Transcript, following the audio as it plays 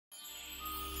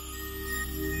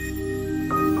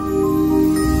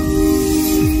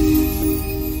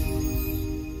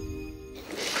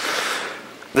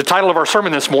The title of our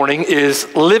sermon this morning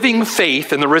is Living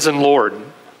Faith in the Risen Lord.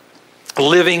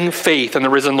 Living Faith in the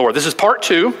Risen Lord. This is part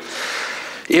 2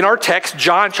 in our text,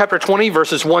 John chapter 20,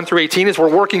 verses 1 through 18, as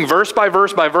we're working verse by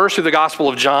verse by verse through the Gospel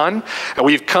of John. And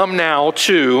we've come now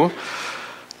to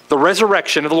the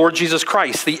resurrection of the Lord Jesus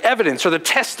Christ, the evidence or the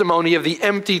testimony of the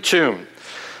empty tomb.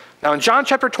 Now in John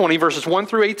chapter 20, verses 1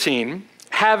 through 18,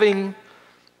 having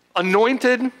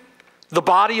anointed the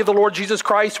body of the Lord Jesus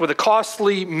Christ with a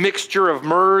costly mixture of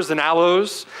myrrhs and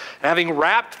aloes, and having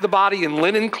wrapped the body in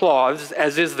linen cloths,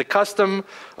 as is the custom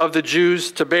of the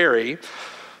Jews to bury,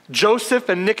 Joseph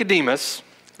and Nicodemus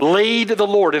laid the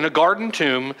Lord in a garden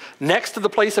tomb next to the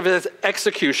place of his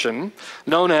execution,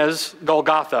 known as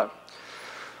Golgotha.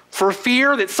 For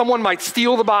fear that someone might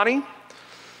steal the body,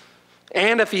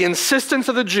 and at the insistence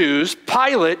of the Jews,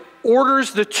 Pilate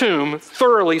orders the tomb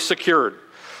thoroughly secured.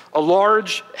 A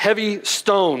large, heavy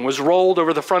stone was rolled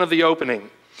over the front of the opening.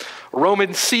 A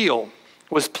Roman seal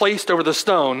was placed over the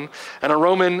stone, and a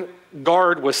Roman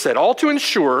guard was set, all to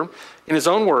ensure, in his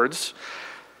own words,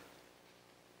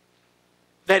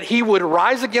 that he would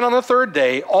rise again on the third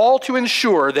day, all to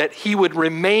ensure that he would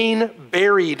remain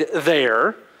buried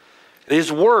there.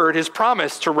 His word, his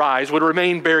promise to rise, would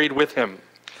remain buried with him.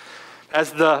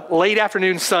 As the late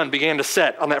afternoon sun began to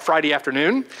set on that Friday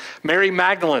afternoon, Mary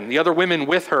Magdalene, the other women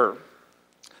with her,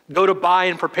 go to buy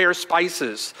and prepare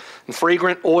spices and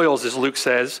fragrant oils, as Luke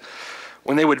says,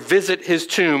 when they would visit his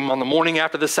tomb on the morning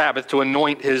after the Sabbath to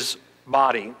anoint his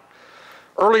body.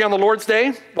 Early on the Lord's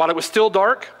Day, while it was still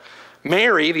dark,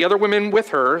 Mary, the other women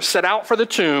with her, set out for the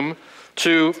tomb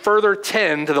to further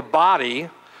tend to the body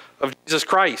of Jesus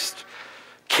Christ.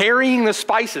 Carrying the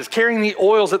spices, carrying the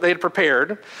oils that they had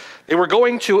prepared, they were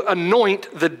going to anoint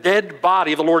the dead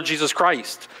body of the Lord Jesus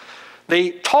Christ.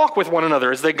 They talk with one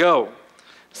another as they go,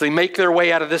 as they make their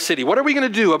way out of the city. What are we going to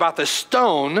do about the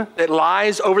stone that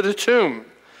lies over the tomb?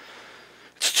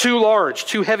 It's too large,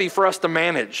 too heavy for us to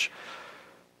manage.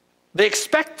 They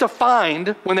expect to find,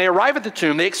 when they arrive at the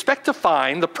tomb, they expect to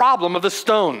find the problem of the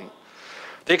stone.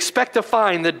 They expect to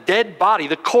find the dead body,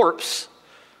 the corpse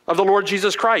of the Lord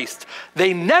Jesus Christ.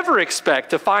 They never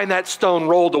expect to find that stone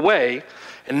rolled away,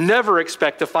 and never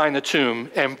expect to find the tomb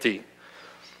empty.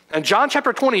 In John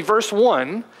chapter 20, verse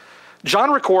 1,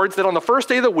 John records that on the first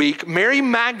day of the week, Mary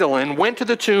Magdalene went to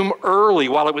the tomb early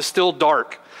while it was still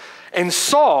dark and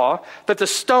saw that the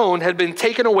stone had been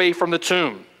taken away from the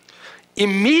tomb.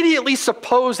 Immediately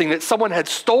supposing that someone had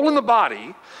stolen the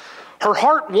body, her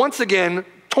heart once again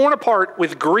torn apart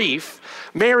with grief,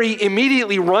 Mary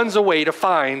immediately runs away to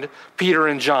find Peter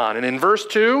and John. And in verse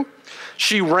 2,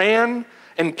 she ran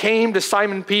and came to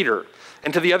Simon Peter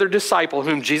and to the other disciple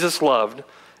whom Jesus loved,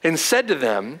 and said to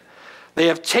them, "They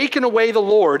have taken away the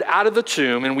Lord out of the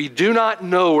tomb, and we do not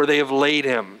know where they have laid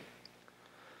him."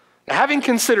 Now, having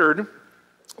considered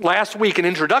last week an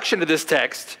introduction to this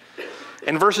text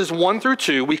in verses 1 through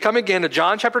 2, we come again to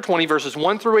John chapter 20, verses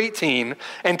 1 through 18,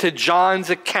 and to John's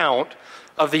account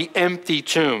of the empty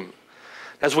tomb.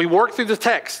 As we work through the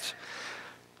text,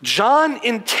 John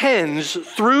intends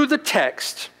through the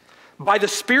text, by the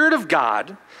Spirit of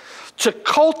God, to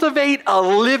cultivate a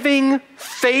living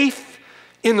faith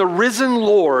in the risen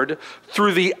Lord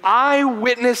through the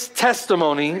eyewitness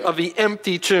testimony of the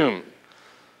empty tomb.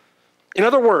 In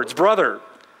other words, brother,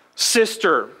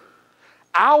 sister,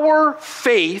 our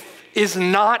faith is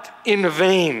not in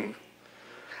vain.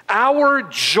 Our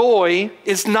joy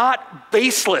is not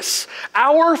baseless.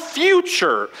 Our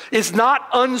future is not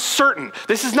uncertain.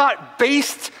 This is not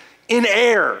based in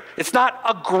air. It's not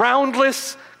a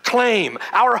groundless claim.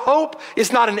 Our hope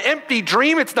is not an empty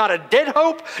dream. It's not a dead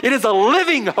hope. It is a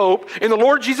living hope in the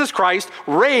Lord Jesus Christ,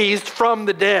 raised from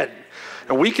the dead.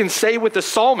 And we can say with the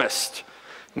psalmist,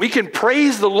 we can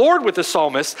praise the Lord with the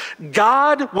psalmist,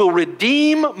 "God will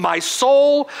redeem my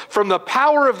soul from the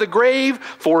power of the grave,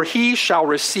 for he shall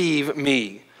receive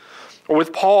me." Or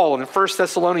with Paul in 1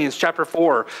 Thessalonians chapter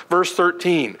 4, verse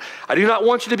 13, "I do not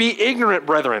want you to be ignorant,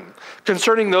 brethren,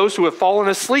 concerning those who have fallen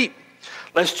asleep,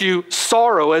 lest you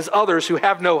sorrow as others who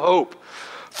have no hope.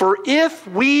 For if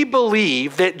we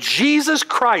believe that Jesus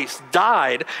Christ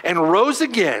died and rose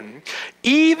again,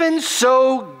 even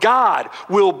so God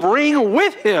will bring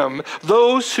with him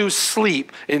those who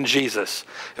sleep in Jesus."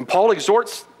 And Paul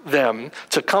exhorts them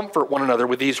to comfort one another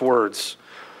with these words.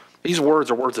 These words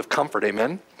are words of comfort,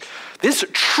 amen? This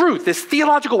truth, this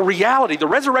theological reality, the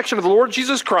resurrection of the Lord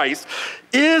Jesus Christ,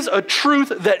 is a truth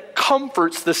that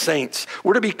comforts the saints.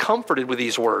 We're to be comforted with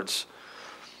these words.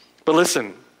 But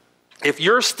listen, if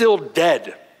you're still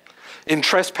dead in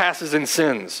trespasses and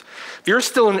sins, if you're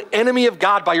still an enemy of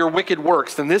God by your wicked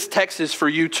works, then this text is for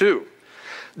you too.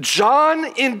 John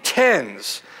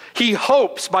intends He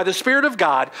hopes by the Spirit of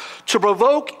God to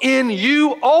provoke in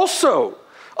you also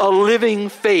a living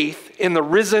faith in the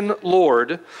risen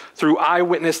Lord through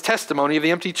eyewitness testimony of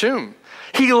the empty tomb.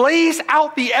 He lays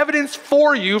out the evidence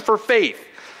for you for faith.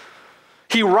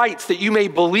 He writes that you may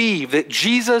believe that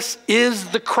Jesus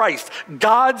is the Christ,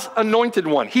 God's anointed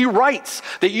one. He writes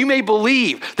that you may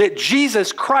believe that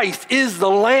Jesus Christ is the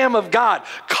Lamb of God,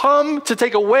 come to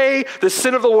take away the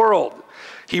sin of the world.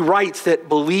 He writes that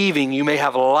believing you may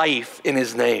have life in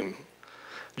his name.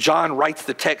 John writes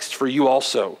the text for you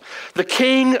also. The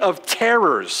King of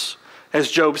terrors,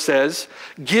 as Job says,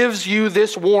 gives you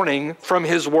this warning from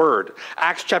his word.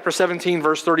 Acts chapter 17,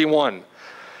 verse 31.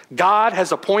 God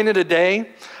has appointed a day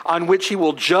on which he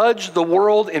will judge the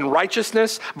world in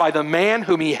righteousness by the man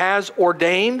whom he has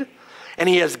ordained, and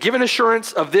he has given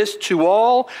assurance of this to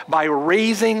all by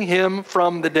raising him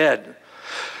from the dead.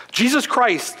 Jesus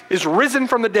Christ is risen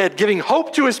from the dead, giving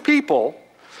hope to his people,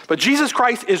 but Jesus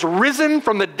Christ is risen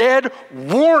from the dead,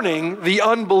 warning the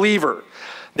unbeliever.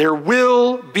 There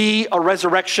will be a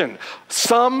resurrection,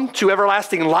 some to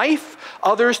everlasting life,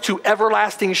 others to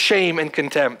everlasting shame and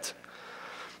contempt.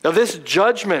 Now this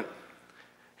judgment,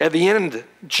 at the end,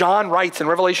 John writes in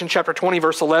Revelation chapter 20,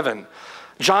 verse 11,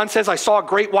 John says, I saw a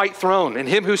great white throne and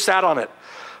him who sat on it,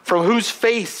 from whose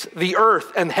face the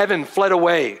earth and heaven fled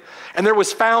away, and there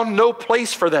was found no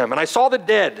place for them. And I saw the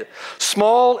dead,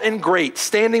 small and great,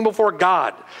 standing before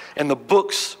God, and the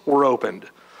books were opened.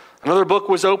 Another book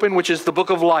was opened, which is the book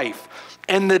of life.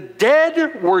 And the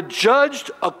dead were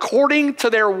judged according to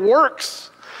their works,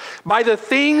 by the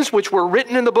things which were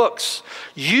written in the books.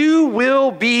 You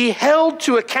will be held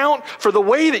to account for the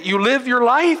way that you live your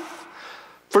life,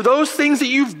 for those things that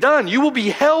you've done. You will be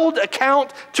held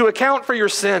to account for your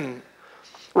sin.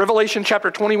 Revelation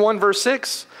chapter 21, verse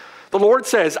 6. The Lord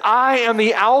says, I am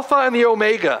the Alpha and the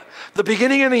Omega, the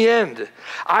beginning and the end.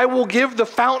 I will give the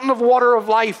fountain of water of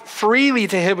life freely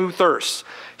to him who thirsts.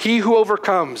 He who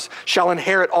overcomes shall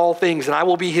inherit all things, and I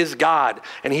will be his God,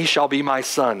 and he shall be my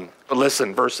son. But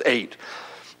listen, verse 8.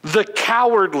 The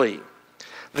cowardly,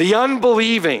 the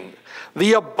unbelieving,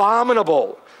 the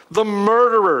abominable, the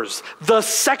murderers, the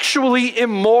sexually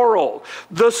immoral,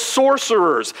 the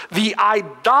sorcerers, the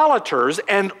idolaters,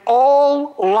 and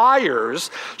all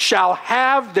liars shall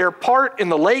have their part in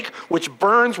the lake which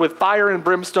burns with fire and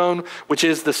brimstone, which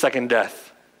is the second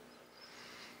death.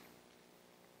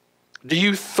 Do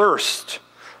you thirst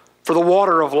for the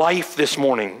water of life this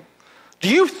morning? Do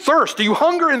you thirst? Do you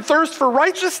hunger and thirst for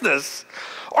righteousness?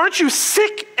 Aren't you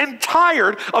sick and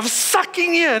tired of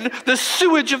sucking in the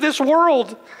sewage of this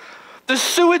world? The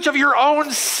sewage of your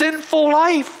own sinful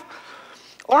life?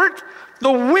 Aren't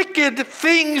the wicked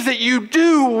things that you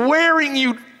do wearing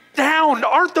you down?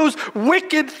 Aren't those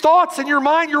wicked thoughts in your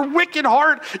mind, your wicked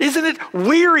heart, isn't it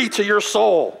weary to your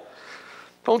soul?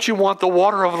 Don't you want the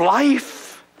water of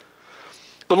life?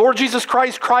 The Lord Jesus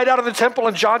Christ cried out in the temple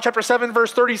in John chapter 7,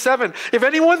 verse 37, if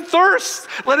anyone thirsts,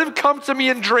 let him come to me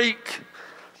and drink.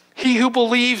 He who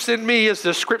believes in me, as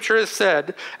the scripture has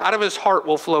said, out of his heart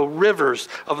will flow rivers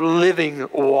of living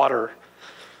water.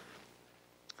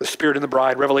 The Spirit and the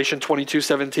bride, Revelation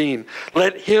 22:17.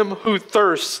 Let him who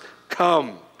thirsts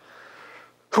come.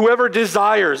 Whoever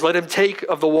desires, let him take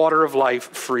of the water of life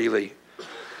freely.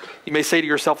 You may say to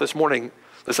yourself this morning,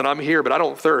 listen, I'm here, but I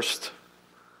don't thirst.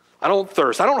 I don't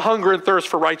thirst. I don't hunger and thirst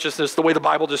for righteousness the way the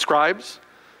Bible describes.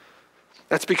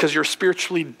 That's because you're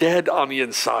spiritually dead on the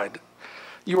inside.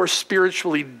 You are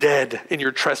spiritually dead in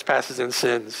your trespasses and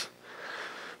sins.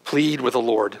 Plead with the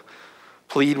Lord.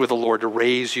 Plead with the Lord to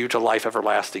raise you to life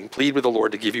everlasting. Plead with the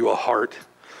Lord to give you a heart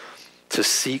to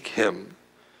seek him.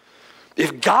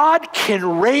 If God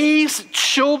can raise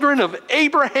children of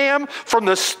Abraham from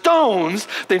the stones,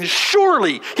 then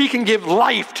surely he can give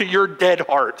life to your dead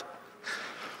heart.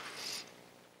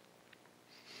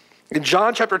 In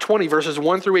John chapter 20, verses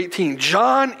 1 through 18,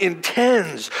 John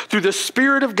intends through the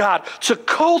Spirit of God to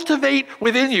cultivate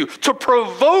within you, to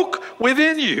provoke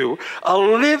within you a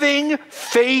living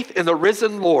faith in the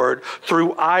risen Lord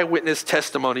through eyewitness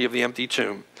testimony of the empty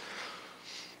tomb.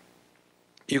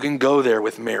 You can go there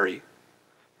with Mary,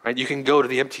 right? You can go to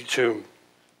the empty tomb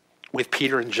with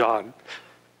Peter and John.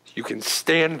 You can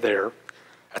stand there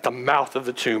at the mouth of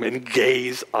the tomb and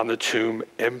gaze on the tomb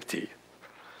empty.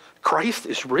 Christ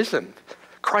is risen.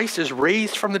 Christ is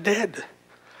raised from the dead.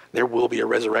 There will be a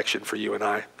resurrection for you and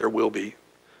I. There will be.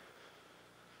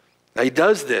 Now he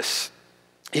does this.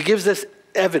 He gives us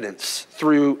evidence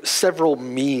through several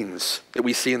means that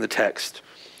we see in the text.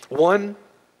 One,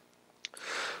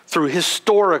 through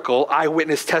historical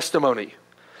eyewitness testimony.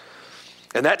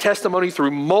 And that testimony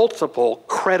through multiple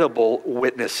credible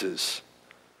witnesses.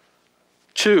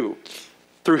 Two,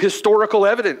 through historical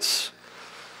evidence.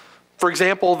 For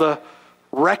example, the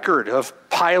record of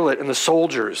Pilate and the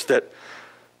soldiers that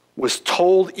was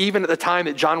told even at the time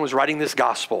that John was writing this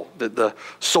gospel that the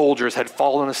soldiers had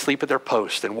fallen asleep at their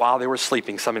post, and while they were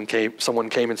sleeping, someone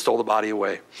came and stole the body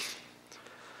away.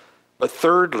 But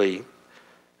thirdly,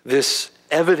 this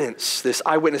evidence, this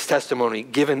eyewitness testimony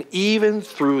given even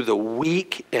through the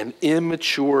weak and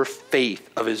immature faith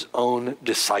of his own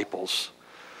disciples.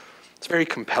 It's very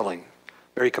compelling,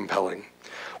 very compelling.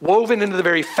 Woven into the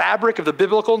very fabric of the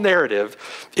biblical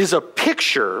narrative is a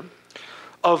picture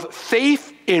of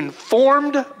faith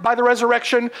informed by the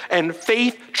resurrection and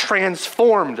faith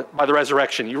transformed by the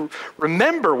resurrection. You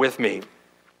remember with me,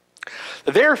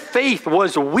 their faith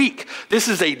was weak. This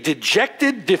is a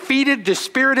dejected, defeated,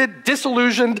 dispirited,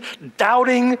 disillusioned,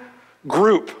 doubting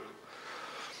group.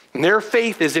 And their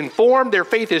faith is informed, their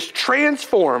faith is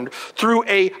transformed through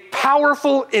a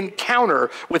powerful encounter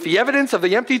with the evidence of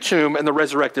the empty tomb and the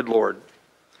resurrected Lord.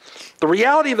 The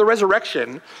reality of the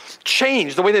resurrection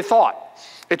changed the way they thought.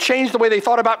 It changed the way they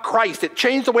thought about Christ. It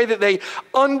changed the way that they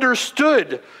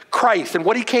understood Christ and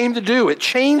what he came to do. It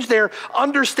changed their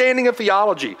understanding of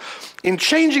theology. In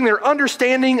changing their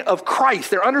understanding of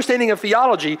Christ, their understanding of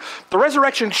theology, the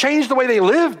resurrection changed the way they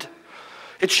lived.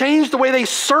 It changed the way they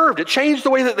served. It changed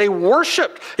the way that they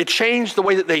worshiped. It changed the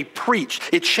way that they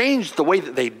preached. It changed the way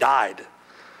that they died.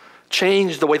 It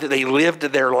changed the way that they lived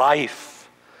their life.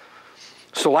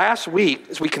 So last week,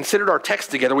 as we considered our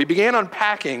text together, we began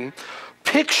unpacking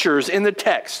pictures in the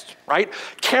text, right?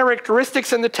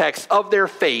 Characteristics in the text of their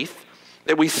faith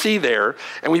that we see there.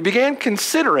 And we began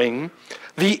considering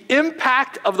the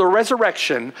impact of the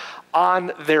resurrection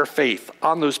on their faith,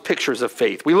 on those pictures of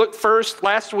faith. We looked first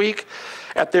last week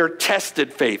at their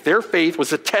tested faith. Their faith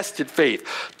was a tested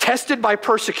faith, tested by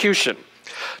persecution,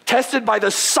 tested by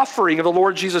the suffering of the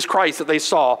Lord Jesus Christ that they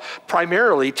saw,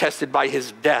 primarily tested by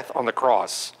his death on the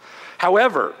cross.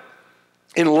 However,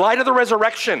 in light of the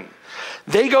resurrection,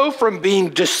 they go from being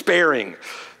despairing,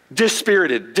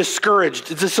 dispirited,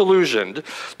 discouraged, disillusioned,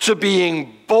 to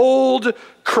being bold,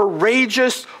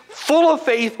 courageous, full of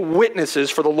faith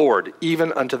witnesses for the Lord,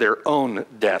 even unto their own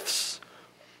deaths.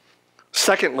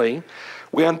 Secondly,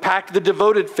 we unpacked the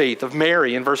devoted faith of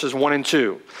Mary in verses 1 and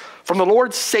 2. From the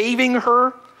Lord saving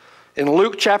her in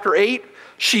Luke chapter 8,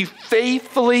 she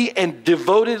faithfully and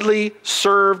devotedly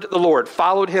served the Lord,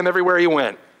 followed him everywhere he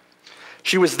went.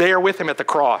 She was there with him at the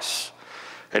cross,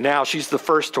 and now she's the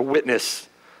first to witness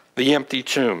the empty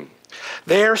tomb.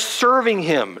 They're serving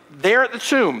him there at the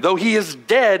tomb, though he is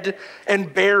dead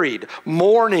and buried,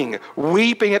 mourning,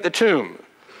 weeping at the tomb,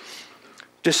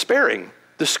 despairing,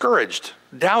 discouraged,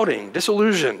 doubting,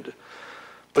 disillusioned,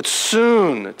 but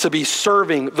soon to be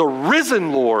serving the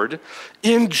risen Lord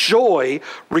in joy,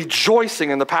 rejoicing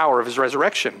in the power of his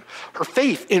resurrection. Her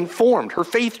faith informed, her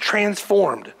faith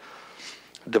transformed.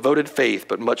 Devoted faith,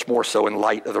 but much more so in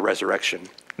light of the resurrection.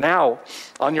 Now,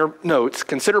 on your notes,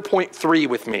 consider point 3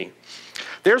 with me.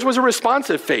 Theirs was a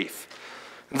responsive faith,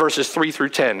 in verses 3 through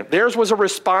 10. Theirs was a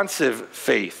responsive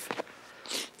faith.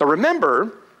 Now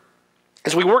remember,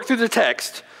 as we work through the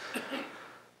text,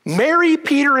 Mary,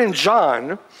 Peter, and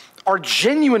John are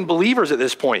genuine believers at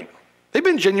this point. They've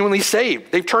been genuinely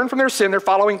saved. They've turned from their sin. They're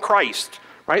following Christ,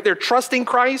 right? They're trusting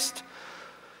Christ.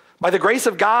 By the grace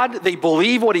of God, they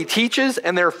believe what he teaches,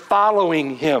 and they're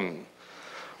following him.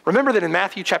 Remember that in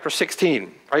Matthew chapter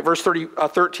 16, right, verse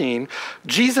 13,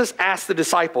 Jesus asked the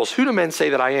disciples, "Who do men say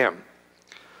that I am?"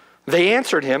 They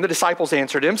answered him, the disciples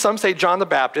answered him. Some say John the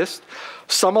Baptist,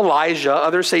 some Elijah,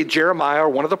 others say Jeremiah or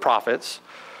one of the prophets.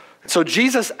 So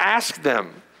Jesus asked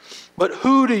them, "But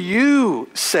who do you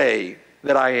say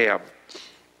that I am?"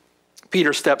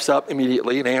 Peter steps up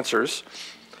immediately and answers,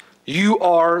 "You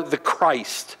are the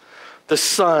Christ, the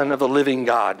Son of the living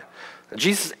God." And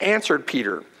Jesus answered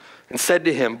Peter and said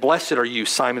to him, "Blessed are you,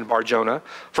 Simon Bar-Jonah,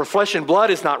 for flesh and blood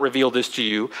has not revealed this to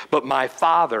you, but my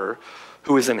Father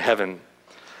who is in heaven."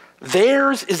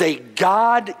 Theirs is a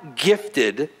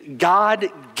God-gifted,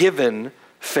 God-given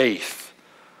faith.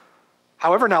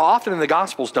 However, now often in the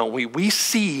Gospels, don't we? We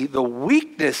see the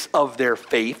weakness of their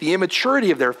faith, the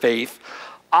immaturity of their faith,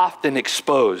 often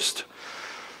exposed.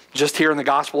 Just here in the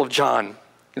Gospel of John,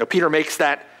 Peter makes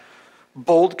that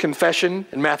bold confession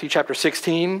in Matthew chapter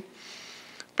 16.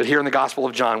 But here in the Gospel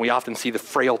of John, we often see the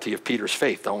frailty of Peter's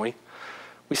faith, don't we?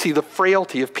 We see the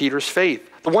frailty of Peter's faith.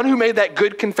 The one who made that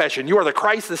good confession, "You are the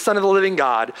Christ, the Son of the living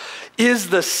God," is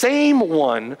the same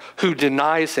one who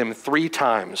denies him 3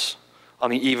 times on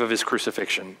the eve of his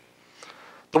crucifixion.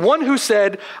 The one who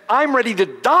said, "I'm ready to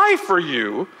die for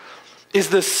you," is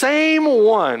the same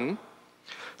one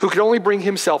who could only bring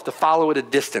himself to follow at a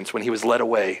distance when he was led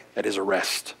away at his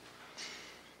arrest.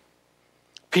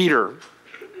 Peter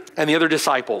and the other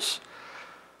disciples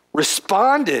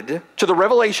responded to the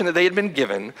revelation that they had been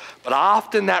given, but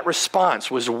often that response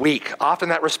was weak. Often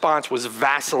that response was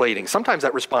vacillating. Sometimes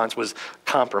that response was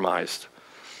compromised.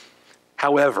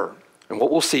 However, and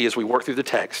what we'll see as we work through the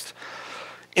text,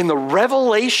 in the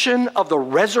revelation of the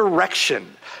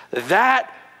resurrection,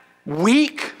 that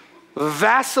weak,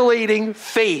 vacillating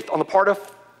faith on the part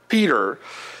of Peter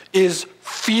is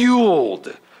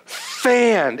fueled,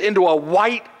 fanned into a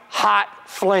white-hot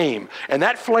flame. And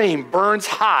that flame burns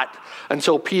hot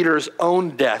until Peter's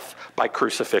own death by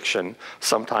crucifixion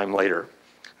sometime later.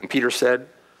 And Peter said,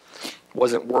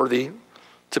 wasn't worthy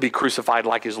to be crucified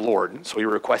like his Lord, so he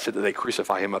requested that they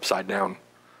crucify him upside down.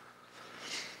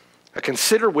 Now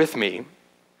consider with me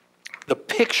the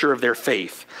picture of their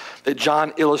faith that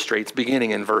John illustrates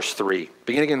beginning in verse 3.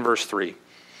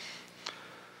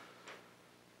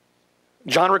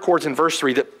 John records in verse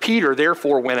 3 that Peter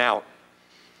therefore went out,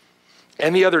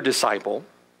 and the other disciple,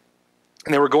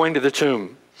 and they were going to the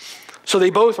tomb. So they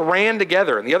both ran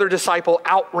together, and the other disciple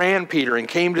outran Peter and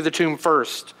came to the tomb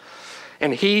first.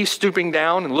 And he, stooping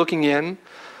down and looking in,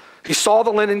 he saw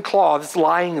the linen cloths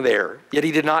lying there, yet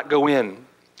he did not go in.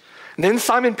 And then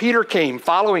Simon Peter came,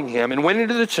 following him, and went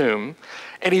into the tomb,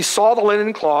 and he saw the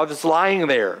linen cloths lying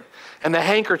there, and the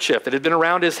handkerchief that had been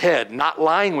around his head, not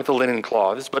lying with the linen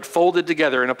cloths, but folded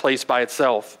together in a place by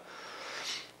itself.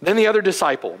 Then the other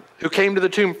disciple, who came to the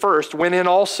tomb first, went in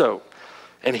also,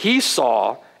 and he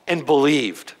saw and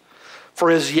believed. For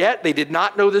as yet they did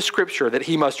not know the scripture that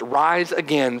he must rise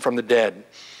again from the dead.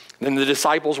 Then the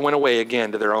disciples went away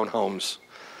again to their own homes.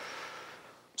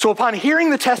 So upon hearing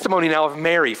the testimony now of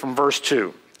Mary from verse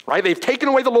 2, right? They've taken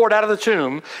away the Lord out of the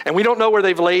tomb, and we don't know where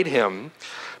they've laid him.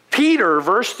 Peter,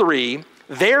 verse 3,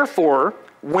 therefore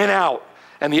went out,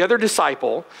 and the other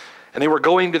disciple, and they were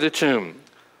going to the tomb.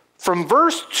 From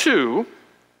verse 2,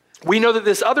 we know that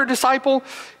this other disciple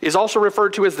is also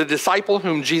referred to as the disciple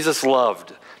whom Jesus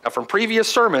loved. Now, from previous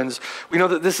sermons, we know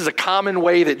that this is a common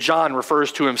way that John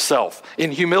refers to himself.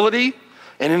 In humility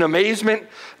and in amazement,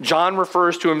 John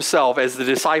refers to himself as the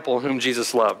disciple whom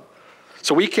Jesus loved.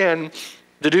 So we can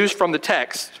deduce from the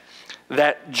text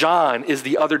that John is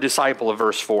the other disciple of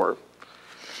verse 4.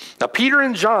 Now, Peter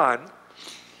and John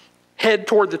head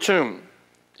toward the tomb.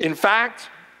 In fact,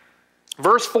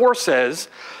 verse 4 says,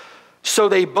 so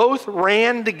they both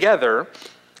ran together,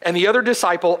 and the other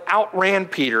disciple outran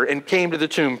Peter and came to the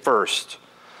tomb first.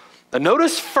 Now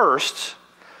notice first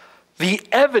the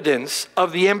evidence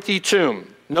of the empty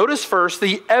tomb. Notice first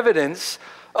the evidence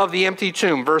of the empty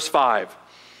tomb, verse 5.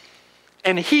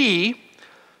 And he,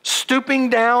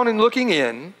 stooping down and looking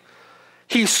in,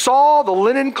 he saw the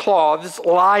linen cloths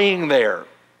lying there,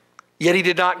 yet he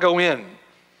did not go in.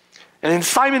 And then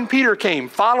Simon Peter came,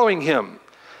 following him.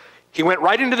 He went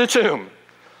right into the tomb,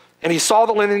 and he saw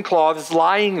the linen cloths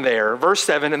lying there, verse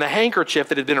 7, and the handkerchief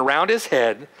that had been around his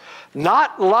head,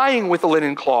 not lying with the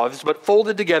linen cloths, but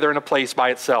folded together in a place by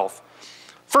itself.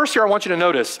 First here, I want you to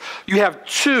notice, you have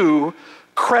two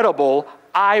credible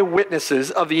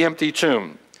eyewitnesses of the empty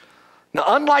tomb. Now,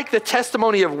 unlike the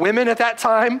testimony of women at that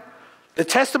time, the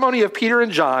testimony of Peter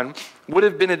and John would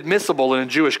have been admissible in a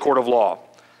Jewish court of law.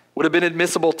 Would have been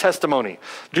admissible testimony.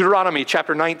 Deuteronomy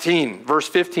chapter 19, verse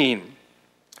 15.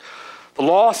 The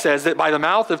law says that by the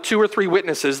mouth of 2 or 3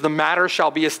 witnesses, the matter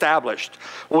shall be established.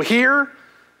 Well, here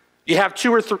you have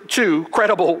two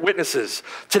credible witnesses.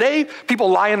 Today, people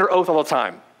lie under oath all the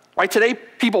time. Right? Today,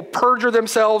 people perjure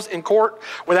themselves in court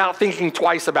without thinking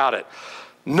twice about it.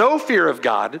 No fear of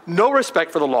God, no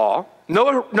respect for the law,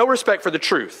 no respect for the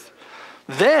truth.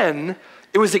 Then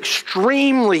it was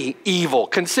extremely evil,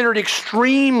 considered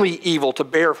extremely evil to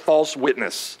bear false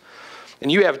witness.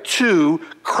 And you have two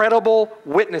credible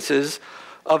witnesses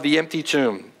of the empty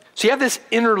tomb. So you have this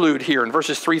interlude here in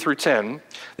verses 3 through 10,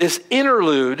 this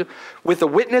interlude with the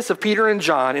witness of Peter and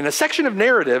John in a section of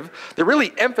narrative that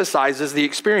really emphasizes the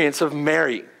experience of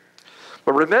Mary.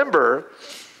 But remember,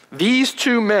 these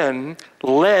two men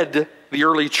led the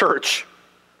early church.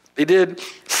 They did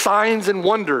signs and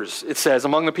wonders, it says,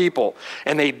 among the people,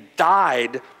 and they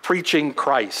died preaching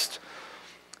Christ.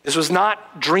 This was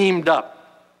not dreamed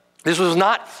up. This was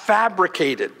not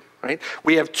fabricated, right?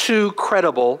 We have two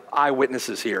credible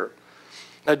eyewitnesses here.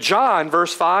 Now, John,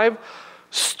 verse 5,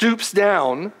 stoops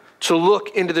down to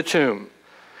look into the tomb.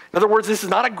 In other words, this is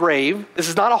not a grave. This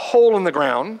is not a hole in the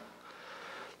ground.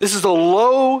 This is a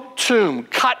low tomb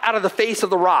cut out of the face of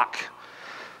the rock.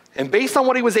 And based on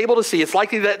what he was able to see, it's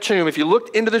likely that tomb, if you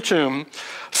looked into the tomb,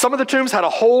 some of the tombs had a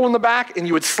hole in the back and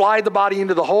you would slide the body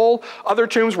into the hole. Other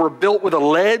tombs were built with a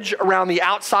ledge around the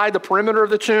outside, the perimeter of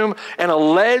the tomb, and a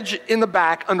ledge in the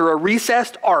back under a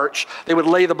recessed arch. They would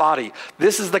lay the body.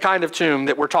 This is the kind of tomb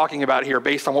that we're talking about here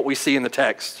based on what we see in the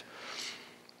text.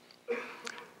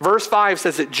 Verse 5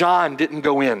 says that John didn't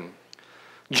go in.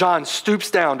 John stoops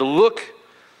down to look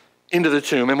into the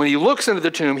tomb. And when he looks into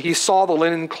the tomb, he saw the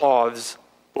linen cloths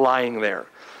lying there.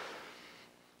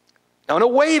 Now, in a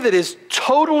way that is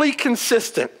totally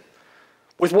consistent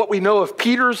with what we know of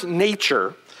Peter's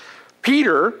nature,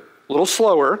 Peter, a little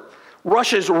slower,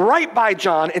 rushes right by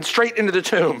John and straight into the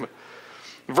tomb.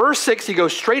 Verse 6, he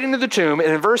goes straight into the tomb, and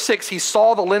in verse 6, he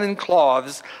saw the linen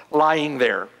cloths lying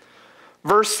there.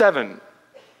 Verse 7,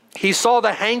 he saw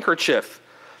the handkerchief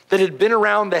that had been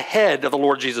around the head of the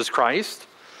Lord Jesus Christ.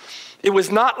 It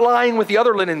was not lying with the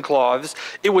other linen cloths.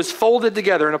 It was folded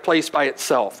together in a place by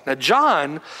itself. Now,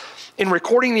 John, in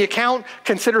recording the account,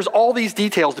 considers all these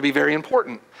details to be very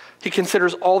important. He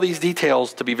considers all these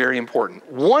details to be very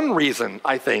important. One reason,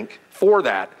 I think, for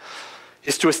that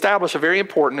is to establish a very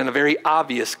important and a very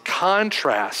obvious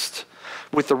contrast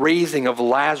with the raising of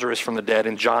Lazarus from the dead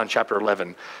in John chapter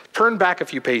 11. Turn back a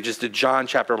few pages to John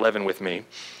chapter 11 with me,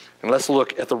 and let's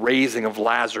look at the raising of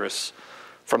Lazarus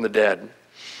from the dead.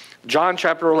 John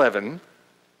chapter 11,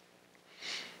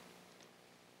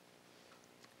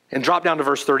 and drop down to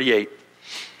verse 38.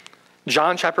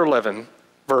 John chapter 11,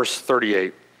 verse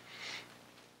 38.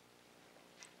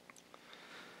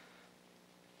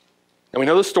 And we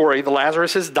know the story. The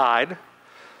Lazarus has died.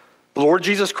 The Lord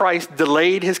Jesus Christ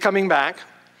delayed his coming back.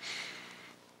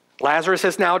 Lazarus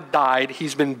has now died.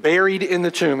 He's been buried in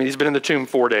the tomb, and he's been in the tomb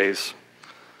 4 days.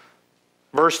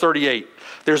 Verse 38,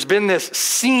 there's been this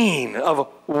scene of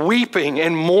weeping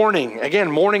and mourning. Again,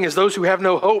 mourning is those who have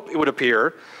no hope, it would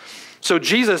appear. So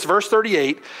Jesus, verse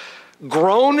 38,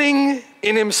 groaning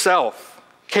in himself,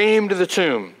 came to the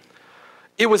tomb.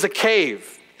 It was a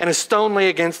cave, and a stone lay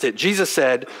against it. Jesus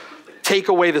said, take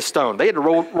away the stone. They had to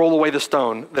roll away the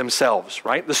stone themselves,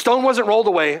 right? The stone wasn't rolled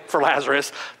away for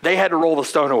Lazarus. They had to roll the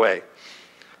stone away.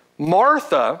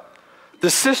 Martha, the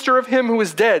sister of him who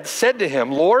was dead, said to him,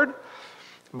 Lord,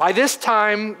 by this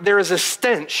time there is a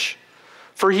stench,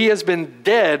 for he has been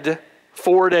dead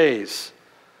 4 days.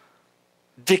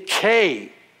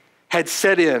 Decay had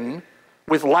set in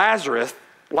with Lazarus,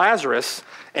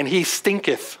 and he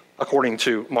stinketh, according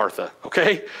to Martha,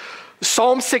 okay?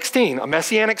 Psalm 16, a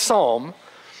messianic psalm,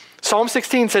 Psalm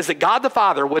 16 says that God the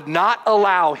Father would not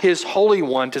allow his Holy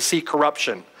One to see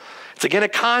corruption. It's again a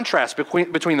contrast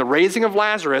between the raising of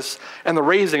Lazarus and the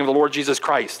raising of the Lord Jesus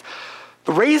Christ.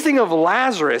 The raising of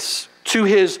Lazarus to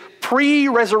his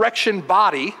pre-resurrection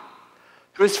body,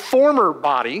 to his former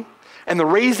body, and the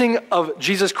raising of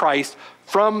Jesus Christ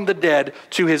from the dead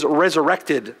to his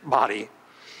resurrected body.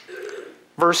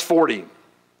 Verse 40,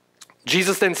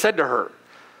 Jesus then said to her,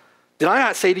 did I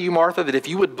not say to you, Martha, that if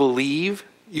you would believe,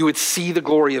 you would see the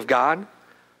glory of God?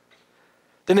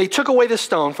 Then they took away the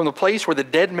stone from the place where the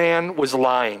dead man was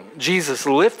lying. Jesus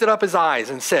lifted up his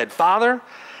eyes and said, Father,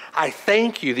 I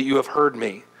thank you that you have heard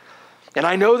me. And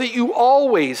I know that you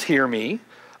always hear me,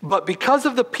 but because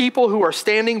of the people who are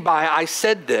standing by, I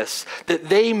said this, that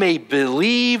they may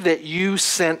believe that you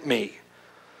sent me.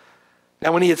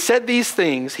 Now when he had said these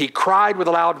things, he cried with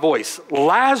a loud voice,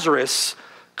 Lazarus,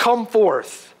 come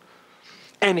forth.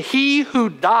 And he who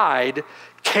died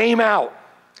came out,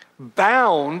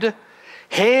 bound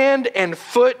hand and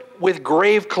foot with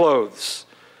grave clothes,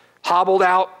 hobbled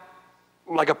out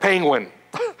like a penguin,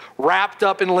 wrapped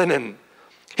up in linen.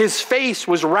 His face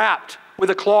was wrapped with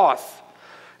a cloth.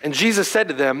 And Jesus said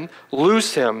to them,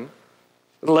 loose him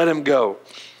and let him go.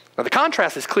 Now the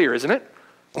contrast is clear, isn't it?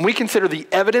 When we consider the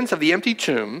evidence of the empty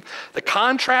tomb, the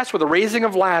contrast with the raising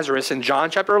of Lazarus in John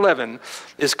chapter 11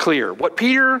 is clear. What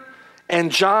Peter and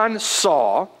John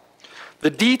saw, the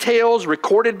details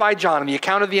recorded by John in the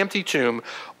account of the empty tomb,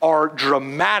 are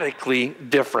dramatically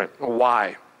different.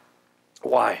 Why?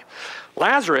 Why?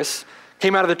 Lazarus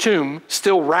came out of the tomb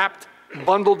still wrapped,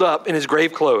 bundled up in his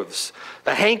grave clothes.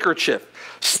 The handkerchief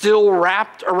still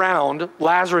wrapped around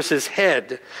Lazarus's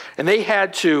head, and they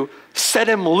had to set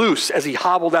him loose as he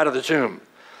hobbled out of the tomb.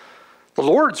 The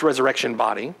Lord's resurrection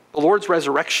body, the Lord's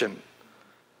resurrection,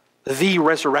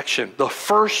 the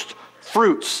first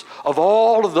fruits of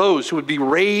all of those who would be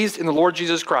raised in the Lord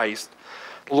Jesus Christ,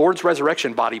 the Lord's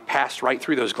resurrection body passed right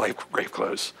through those grave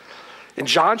clothes. In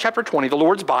John chapter 20, the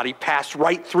Lord's body passed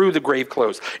right through the grave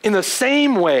clothes in the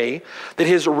same way that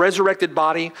his resurrected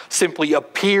body simply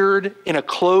appeared in a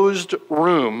closed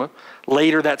room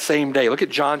later that same day. Look at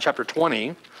John chapter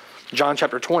 20, John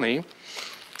chapter 20,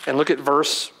 and look at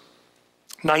verse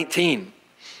 19.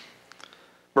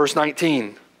 Verse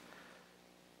 19.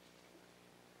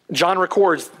 John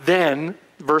records then,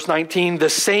 verse 19, the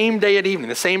same day at evening,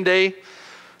 the same day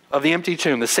of the empty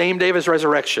tomb, the same day of his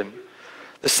resurrection,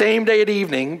 the same day at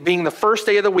evening, being the first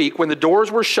day of the week, when the doors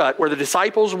were shut, where the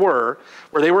disciples were,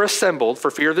 where they were assembled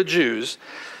for fear of the Jews,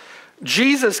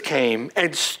 Jesus came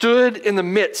and stood in the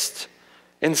midst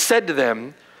and said to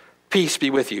them, peace be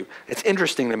with you. It's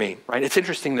interesting to me, right? It's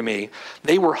interesting to me.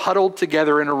 They were huddled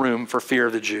together in a room for fear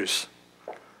of the Jews.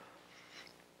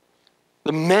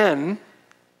 The men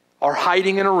are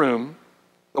hiding in a room.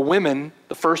 The women,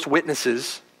 the first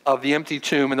witnesses of the empty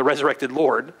tomb and the resurrected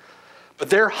Lord, but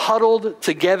they're huddled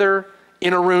together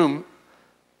in a room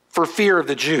for fear of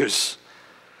the Jews.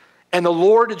 And the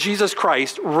Lord Jesus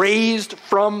Christ, raised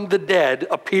from the dead,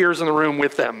 appears in the room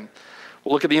with them.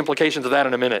 We'll look at the implications of that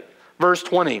in a minute. Verse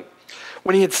 20.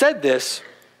 When he had said this,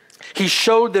 he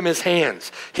showed them his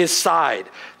hands, his side.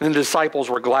 And the disciples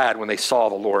were glad when they saw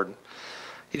the Lord.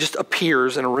 He just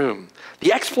appears in a room.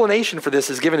 The explanation for this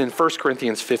is given in 1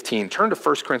 Corinthians 15. Turn to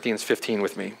 1 Corinthians 15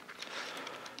 with me.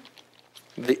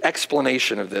 The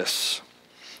explanation of this,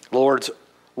 Lord's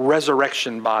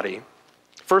resurrection body.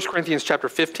 1 Corinthians chapter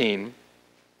 15,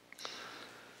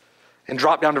 and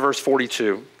drop down to verse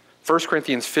 42. 1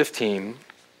 Corinthians 15,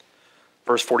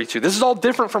 verse 42. This is all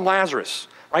different from Lazarus,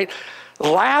 right?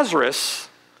 Lazarus,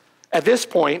 at this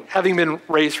point, having been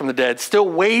raised from the dead, still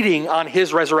waiting on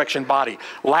his resurrection body.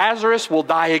 Lazarus will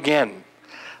die again.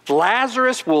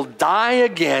 Lazarus will die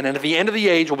again, and at the end of the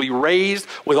age will be raised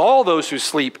with all those who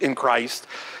sleep in Christ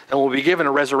and will be given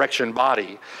a resurrection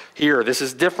body. Here, this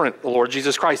is different, the Lord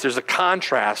Jesus Christ. There's a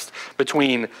contrast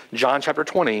between John chapter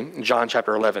 20 and John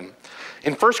chapter 11.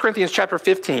 In 1 Corinthians chapter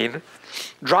 15,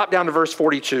 drop down to verse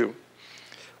 42,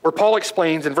 where Paul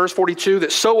explains in verse 42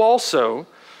 that so also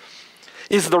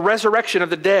is the resurrection of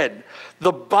the dead.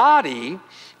 The body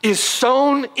is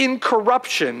sown in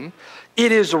corruption,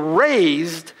 it is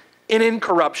raised in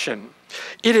incorruption.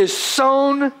 It is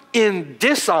sown in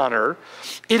dishonor,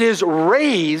 it is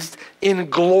raised in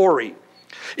glory.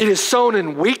 It is sown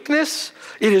in weakness,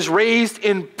 it is raised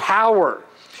in power.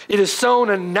 It is sown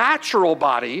a natural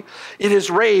body, it is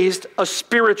raised a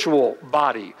spiritual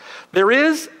body. There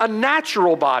is a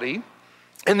natural body,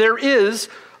 and there is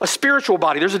a spiritual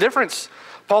body. There's a difference.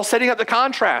 Paul's setting up the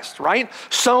contrast, right?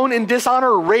 Sown in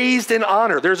dishonor, raised in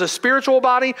honor. There's a spiritual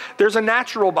body, there's a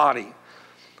natural body.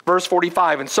 Verse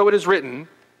 45, and so it is written,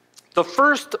 the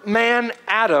first man,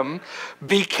 Adam,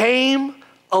 became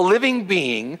a living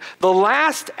being. The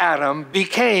last Adam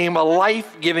became a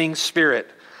life-giving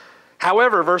spirit.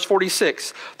 However, verse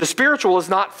 46, the spiritual is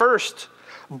not first,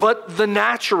 but the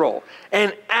natural,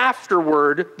 and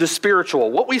afterward the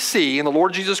spiritual. What we see in the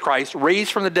Lord Jesus Christ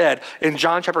raised from the dead in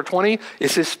John chapter 20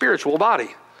 is his spiritual body.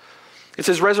 It's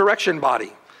his resurrection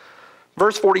body.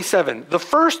 Verse 47, the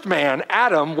first man,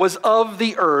 Adam, was of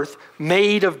the earth,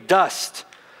 made of dust.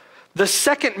 The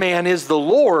second man is the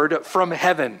Lord from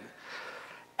heaven.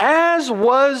 As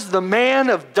was the man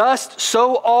of dust,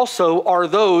 so also are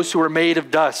those who are made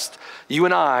of dust. You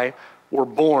and I were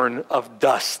born of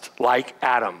dust like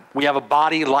Adam. We have a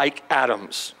body like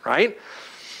Adam's, right?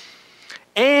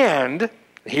 And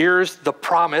here's the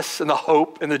promise and the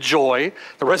hope and the joy,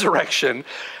 the resurrection.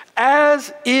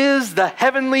 As is the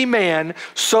heavenly man,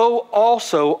 so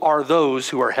also are those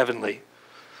who are heavenly.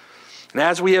 And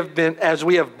as we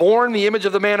have borne the image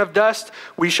of the man of dust,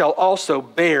 we shall also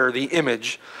bear the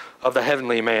image of the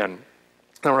heavenly man.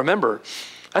 Now remember,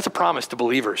 that's a promise to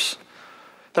believers.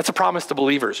 That's a promise to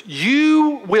believers.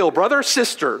 You will, brother,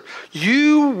 sister,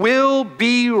 you will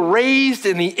be raised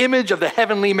in the image of the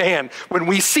heavenly man. When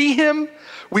we see him,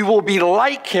 we will be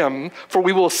like him, for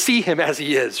we will see him as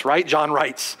he is, right? John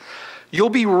writes, you'll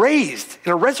be raised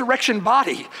in a resurrection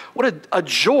body. What a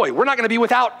joy. We're not going to be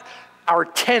without our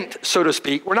tent, so to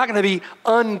speak. We're not going to be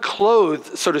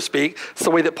unclothed, so to speak. It's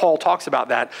the way that Paul talks about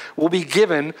that. We'll be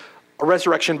given a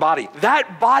resurrection body.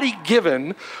 That body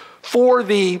given for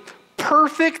the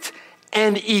perfect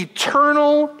and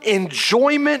eternal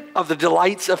enjoyment of the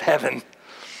delights of heaven.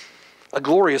 A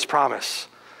glorious promise.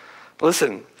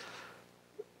 Listen,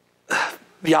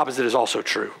 the opposite is also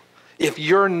true. If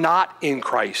you're not in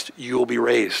Christ, you'll be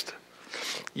raised.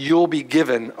 You'll be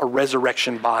given a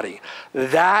resurrection body.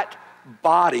 That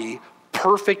body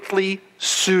perfectly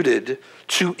suited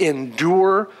to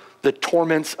endure the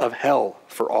torments of hell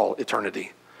for all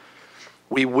eternity.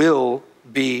 We will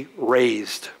be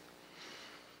raised.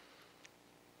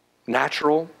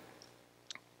 Natural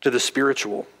to the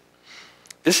spiritual.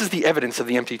 This is the evidence of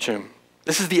the empty tomb.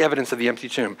 This is the evidence of the empty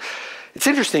tomb. It's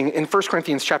interesting in 1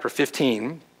 Corinthians chapter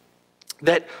 15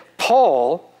 that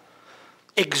Paul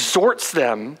exhorts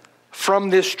them from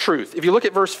this truth. If you look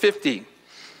at verse 50,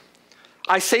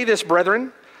 I say this,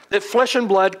 brethren, that flesh and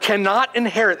blood cannot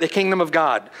inherit the kingdom of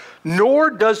God, nor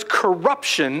does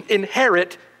corruption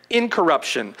inherit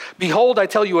incorruption. Behold, I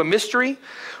tell you a mystery.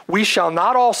 We shall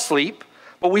not all sleep,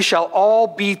 but we shall all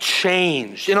be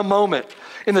changed in a moment,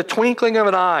 in the twinkling of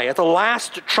an eye, at the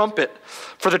last trumpet.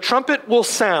 For the trumpet will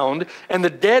sound, and the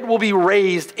dead will be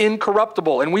raised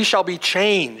incorruptible, and we shall be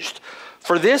changed.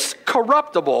 For this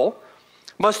corruptible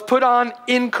must put on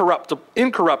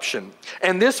incorruption,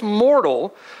 and this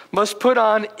mortal must put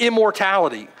on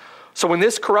immortality. So when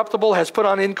this corruptible has put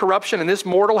on incorruption, and this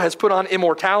mortal has put on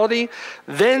immortality,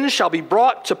 then shall be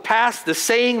brought to pass the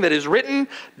saying that is written,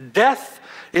 death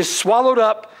is swallowed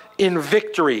up in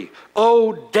victory.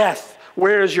 O death,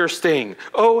 where is your sting?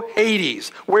 O Hades,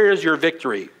 where is your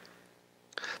victory?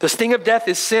 The sting of death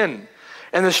is sin,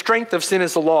 and the strength of sin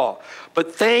is the law.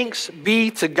 But thanks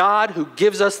be to God who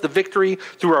gives us the victory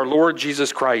through our Lord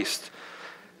Jesus Christ.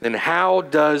 Then how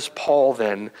does Paul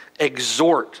then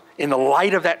exhort in the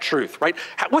light of that truth, right?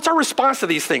 What's our response to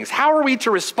these things? How are we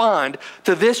to respond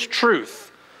to this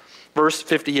truth? Verse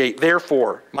 58,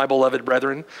 therefore, my beloved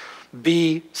brethren,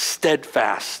 be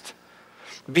steadfast,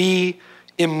 be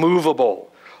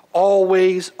immovable,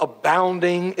 always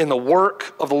abounding in the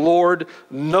work of the Lord,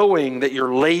 knowing that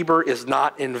your labor is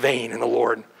not in vain in the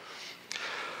Lord.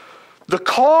 The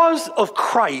cause of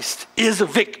Christ is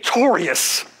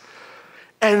victorious.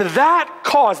 And that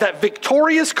cause, that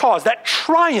victorious cause, that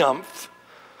triumph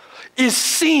is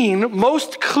seen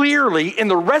most clearly in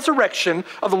the resurrection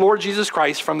of the Lord Jesus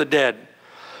Christ from the dead.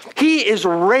 He is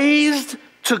raised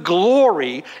to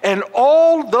glory, and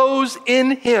all those in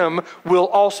him will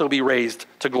also be raised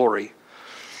to glory.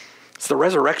 It's the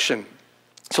resurrection.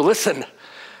 So listen,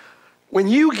 when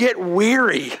you get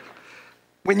weary,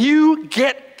 when you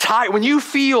get tired, when you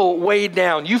feel weighed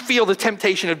down, you feel the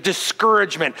temptation of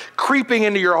discouragement creeping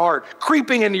into your heart,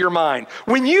 creeping into your mind,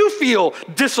 when you feel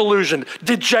disillusioned,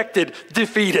 dejected,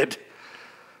 defeated,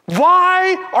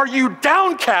 why are you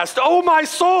downcast, O my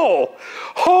soul?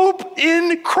 Hope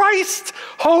in Christ,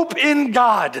 hope in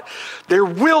God. There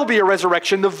will be a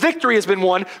resurrection. The victory has been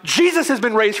won. Jesus has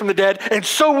been raised from the dead, and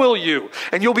so will you.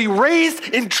 And you'll be raised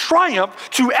in triumph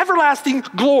to everlasting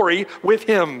glory with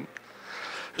him.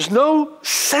 There's no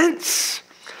sense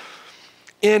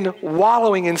in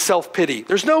wallowing in self-pity.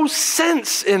 There's no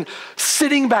sense in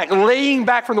sitting back, laying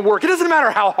back from the work. It doesn't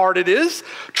matter how hard it is.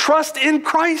 Trust in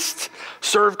Christ.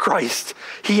 Serve Christ.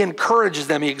 He encourages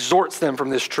them. He exhorts them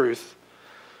from this truth.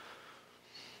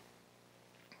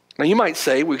 Now you might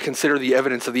say, we consider the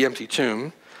evidence of the empty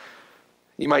tomb.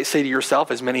 You might say to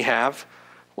yourself, as many have,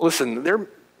 well, listen,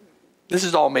 this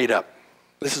is all made up.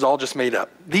 This is all just made up.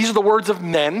 These are the words of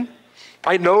men.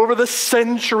 I know over the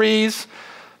centuries,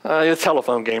 a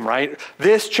telephone game, right?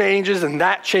 This changes and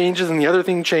that changes and the other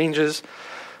thing changes.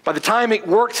 By the time it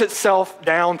works itself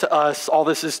down to us, all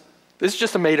this is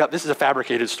just a made up, this is a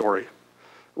fabricated story.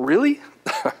 Really?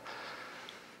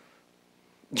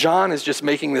 John is just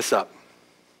making this up.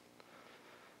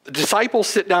 The disciples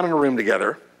sit down in a room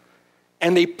together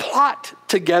and they plot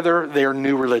together their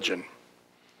new religion.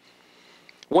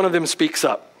 One of them speaks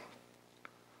up.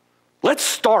 Let's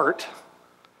start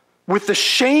with the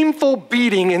shameful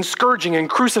beating and scourging and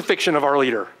crucifixion of our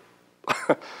leader.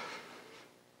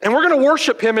 And we're going to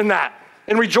worship him in that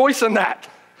and rejoice in that.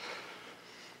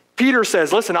 Peter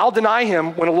says, listen, I'll deny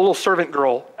him when a little servant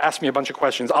girl asks me a bunch of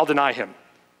questions. I'll deny him.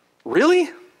 Really?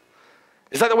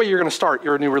 Is that the way you're going to start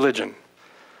your new religion?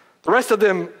 The rest of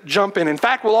them jump in. In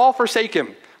fact, we'll all forsake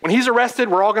him. When he's arrested,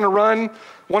 we're all going to run.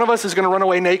 One of us is going to run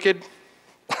away naked.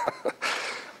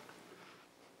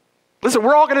 Listen,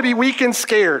 we're all going to be weak and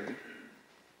scared.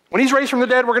 When he's raised from the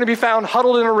dead, we're going to be found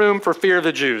huddled in a room for fear of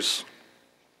the Jews.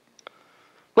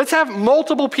 Let's have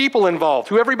multiple people involved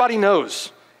who everybody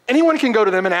knows. Anyone can go to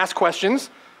them and ask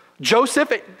questions.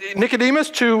 Joseph,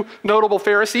 Nicodemus, two notable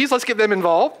Pharisees, let's get them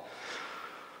involved.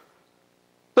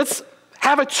 Let's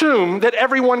have a tomb that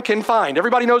everyone can find.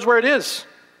 Everybody knows where it is.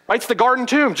 Right? It's the garden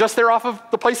tomb just there off of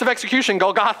the place of execution,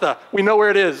 Golgotha. We know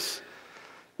where it is.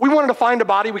 We wanted to find a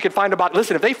body, we could find a body.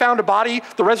 Listen, if they found a body,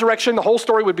 the resurrection, the whole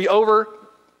story would be over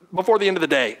before the end of the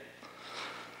day.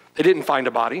 They didn't find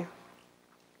a body.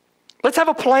 Let's have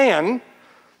a plan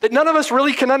that none of us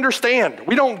really can understand.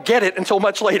 We don't get it until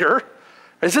much later.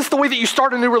 Is this the way that you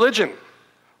start a new religion?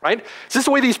 Right? Is this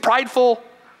the way these prideful,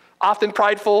 often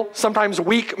prideful, sometimes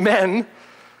weak men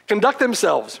conduct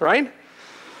themselves, right?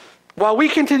 While we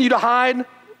continue to hide,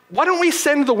 why don't we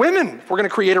send the women? If we're going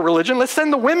to create a religion, let's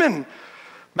send the women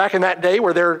Back in that day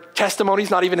where their testimony is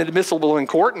not even admissible in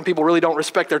court and people really don't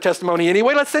respect their testimony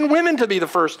anyway, let's send women to be the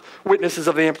first witnesses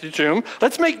of the empty tomb.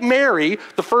 Let's make Mary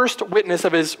the first witness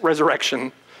of his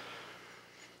resurrection.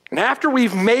 And after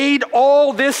we've made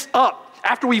all this up,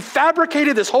 after we've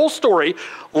fabricated this whole story,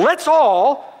 let's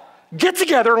all get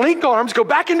together, link arms, go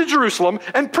back into Jerusalem,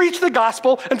 and preach the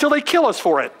gospel until they kill us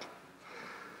for it.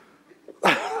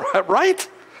 Right?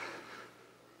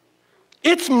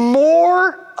 It's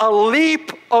more a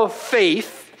leap of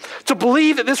faith to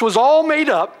believe that this was all made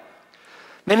up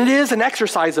than it is an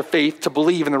exercise of faith to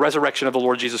believe in the resurrection of the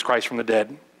Lord Jesus Christ from the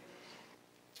dead.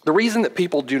 The reason that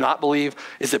people do not believe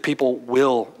is that people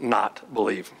will not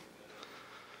believe.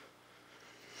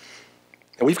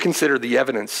 And we've considered the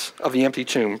evidence of the empty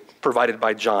tomb provided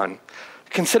by John.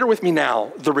 Consider with me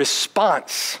now the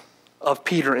response of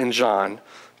Peter and John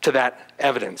to that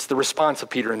evidence, the response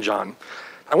of Peter and John.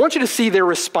 I want you to see their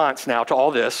response now to all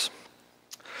this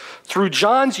through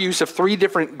John's use of three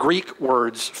different Greek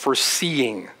words for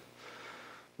seeing,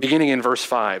 beginning in verse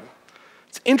 5.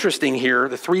 It's interesting here,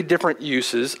 the three different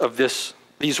uses of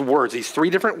these words, these three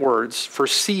different words for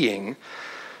seeing,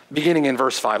 beginning in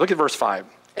verse 5. Look at verse 5.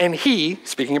 And he,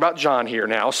 speaking about John here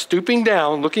now, stooping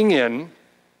down, looking in,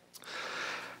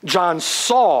 John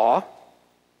saw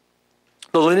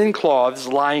the linen cloths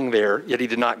lying there, yet he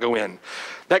did not go in.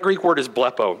 That Greek word is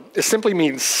blepo. It simply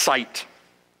means sight.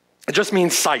 It just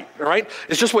means sight, all right?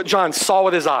 It's just what John saw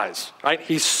with his eyes, right?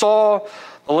 He saw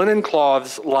the linen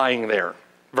cloths lying there.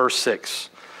 Verse 6.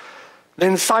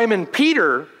 Then Simon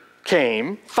Peter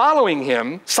came, following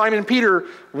him. Simon Peter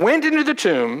went into the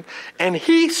tomb, and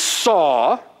he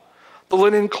saw the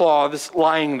linen cloths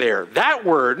lying there. That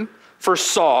word for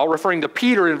saw, referring to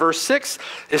Peter in verse 6,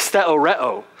 is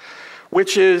theoreo,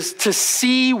 which is to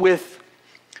see with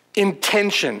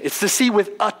intention. It's to see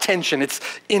with attention. It's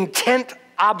intent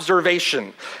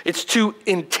observation. It's to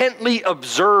intently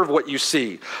observe what you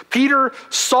see. Peter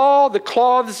saw the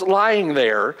cloths lying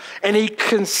there, and he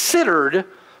considered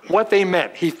what they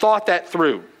meant. He thought that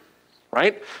through,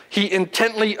 right? He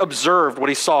intently observed what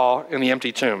he saw in the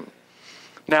empty tomb.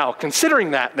 Now,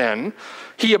 considering that then,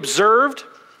 he observed,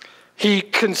 he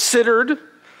considered,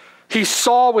 he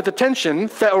saw with attention,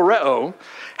 theoreo.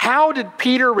 How did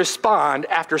Peter respond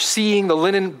after seeing the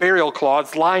linen burial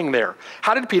cloths lying there?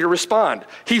 How did Peter respond?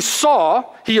 He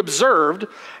saw, he observed.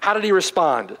 How did he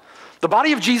respond? The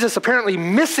body of Jesus apparently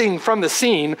missing from the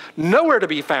scene, nowhere to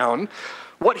be found.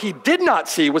 What he did not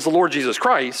see was the Lord Jesus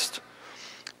Christ.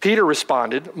 Peter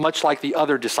responded much like the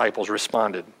other disciples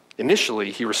responded.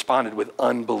 Initially, he responded with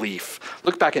unbelief.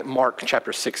 Look back at Mark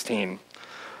chapter 16.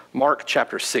 Mark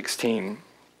chapter 16.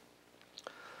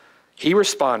 He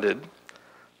responded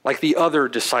like the other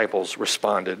disciples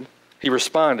responded. He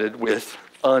responded with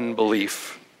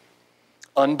unbelief.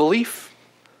 Unbelief?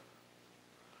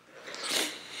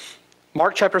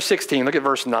 Mark chapter 16, look at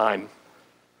verse 9.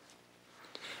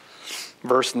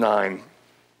 Verse 9.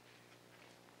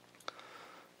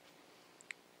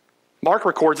 Mark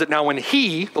records that now when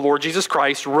he, the Lord Jesus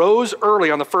Christ, rose early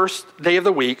on the first day of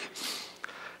the week,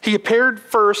 he appeared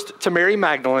first to Mary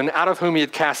Magdalene, out of whom he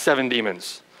had cast 7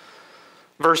 demons.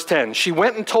 Verse 10, she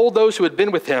went and told those who had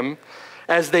been with him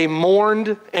as they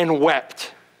mourned and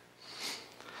wept.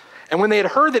 And when they had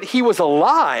heard that he was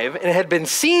alive and had been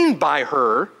seen by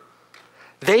her,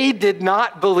 they did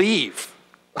not believe.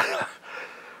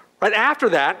 Right after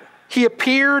that, he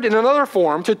appeared in another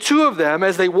form to 2 of them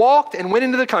as they walked and went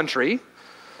into the country.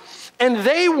 And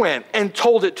they went and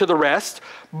told it to the rest,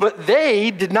 but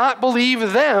they did not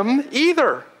believe them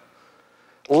either.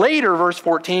 Later, verse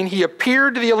 14, he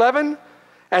appeared to the 11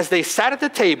 as they sat at the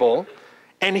table,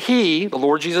 and he, the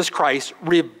Lord Jesus Christ,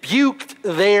 rebuked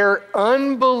their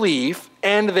unbelief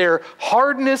and their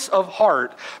hardness of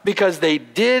heart because they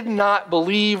did not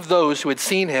believe those who had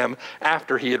seen him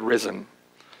after he had risen.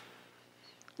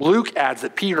 Luke adds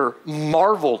that Peter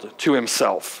marveled to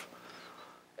himself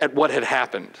at what had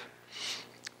happened.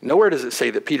 Nowhere does it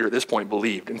say that Peter at this point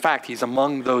believed. In fact, he's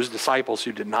among those disciples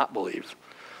who did not believe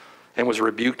and was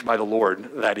rebuked by the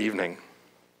Lord that evening.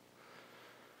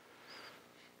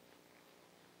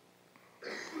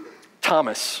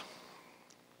 Thomas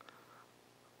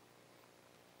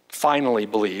finally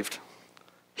believed.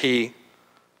 He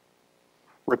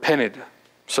repented,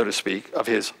 so to speak, of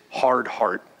his hard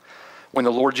heart when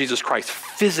the Lord Jesus Christ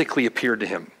physically appeared to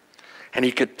him and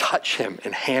he could touch him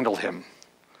and handle him.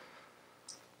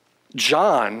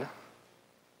 John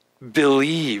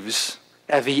believes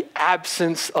at the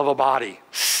absence of a body,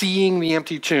 seeing the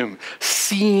empty tomb,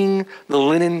 seeing the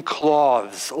linen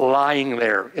cloths lying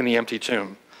there in the empty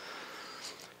tomb.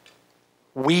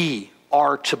 We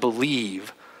are to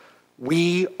believe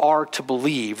we are to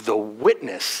believe the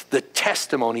witness, the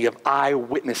testimony of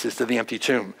eyewitnesses to the empty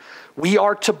tomb. We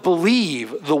are to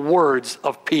believe the words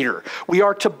of Peter. We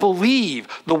are to believe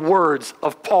the words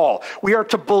of Paul. We are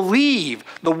to believe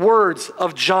the words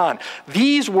of John.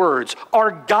 These words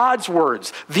are God's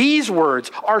words. These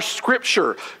words are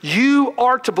Scripture. You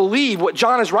are to believe what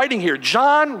John is writing here.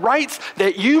 John writes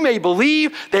that you may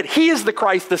believe that he is the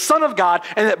Christ, the Son of God,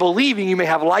 and that believing you may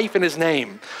have life in his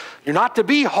name. You're not to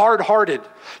be hard-hearted.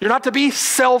 You're not to be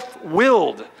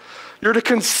self-willed. You're to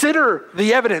consider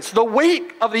the evidence, the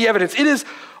weight of the evidence. It is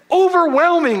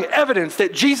overwhelming evidence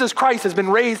that Jesus Christ has been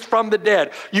raised from the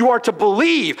dead. You are to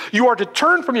believe, you are to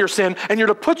turn from your sin, and you're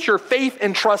to put your faith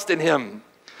and trust in him.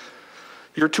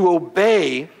 You're to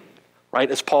obey, right,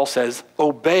 as Paul says,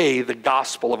 obey the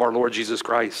gospel of our Lord Jesus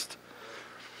Christ.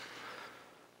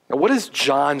 Now, what is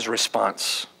John's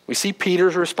response? We see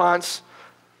Peter's response.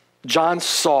 John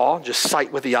saw, just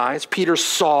sight with the eyes. Peter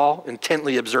saw,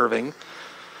 intently observing.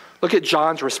 Look at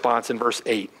John's response in verse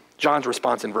 8. John's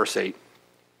response in verse 8.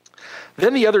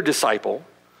 Then the other disciple,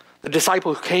 the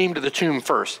disciple who came to the tomb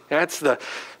first. That's the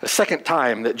second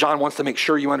time that John wants to make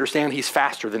sure you understand he's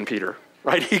faster than Peter,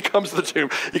 right? He comes to the tomb.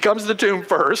 He comes to the tomb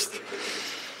first.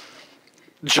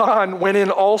 John went in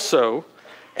also,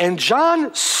 and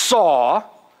John saw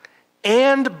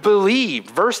and believed.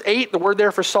 Verse 8, the word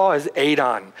there for saw is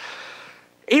adon.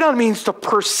 Adon means to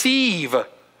perceive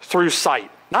through sight.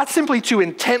 Not simply to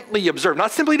intently observe,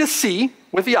 not simply to see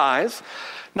with the eyes,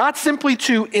 not simply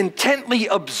to intently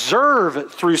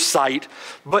observe through sight,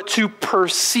 but to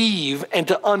perceive and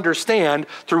to understand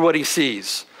through what he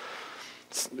sees.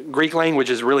 Greek language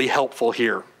is really helpful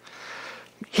here.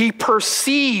 He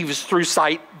perceives through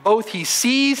sight, both he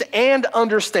sees and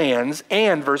understands,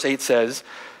 and verse 8 says,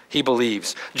 he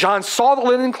believes. John saw the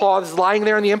linen cloths lying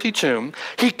there in the empty tomb.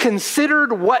 He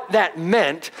considered what that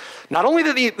meant, not only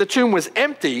that the tomb was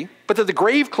empty, but that the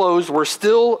grave clothes were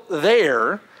still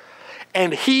there,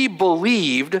 and he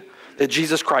believed that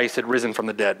Jesus Christ had risen from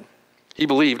the dead. He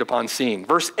believed upon seeing.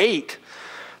 Verse 8,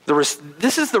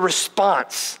 this is the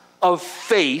response of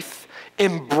faith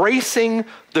embracing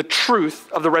the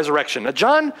truth of the resurrection. Now,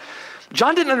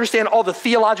 John didn't understand all the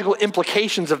theological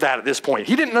implications of that at this point.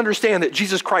 He didn't understand that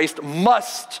Jesus Christ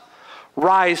must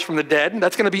rise from the dead.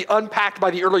 That's going to be unpacked by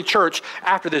the early church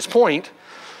after this point.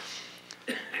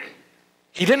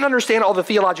 He didn't understand all the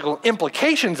theological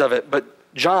implications of it,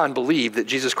 but John believed that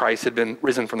Jesus Christ had been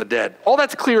risen from the dead. All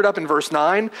that's cleared up in verse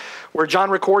 9, where John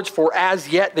records, "For as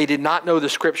yet they did not know the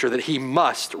scripture that he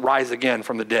must rise again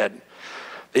from the dead."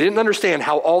 They didn't understand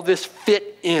how all this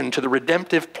fit into the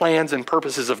redemptive plans and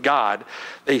purposes of God.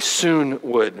 They soon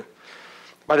would.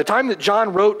 By the time that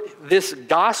John wrote this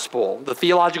gospel, the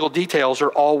theological details are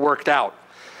all worked out.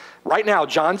 Right now,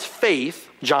 John's faith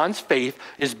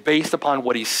is based upon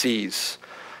what he sees,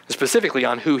 specifically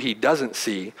on who he doesn't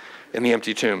see in the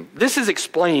empty tomb. This is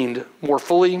explained more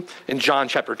fully in John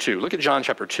chapter 2. Look at John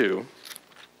chapter 2.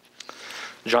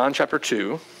 John chapter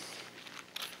 2.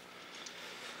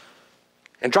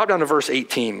 And drop down to verse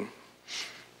 18.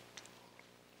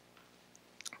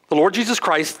 The Lord Jesus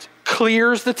Christ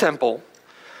clears the temple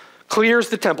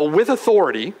with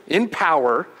authority, in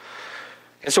power.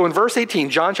 And so in verse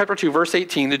 18, John chapter 2, verse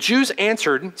 18, the Jews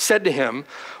answered, said to him,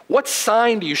 "What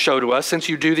sign do you show to us since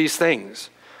you do these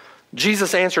things?"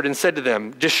 Jesus answered and said to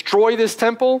them, "Destroy this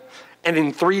temple, and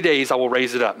in 3 days I will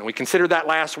raise it up." And we considered that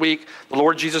last week. The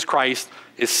Lord Jesus Christ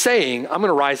is saying, I'm going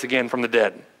to rise again from the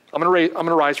dead. I'm going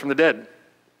to rise from the dead.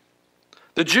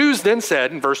 The Jews then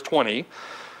said in verse 20,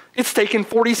 "It's taken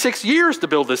 46 years to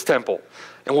build this temple,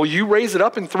 and will you raise it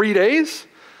up in 3 days?"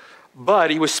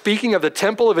 But he was speaking of the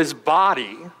temple of his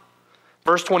body.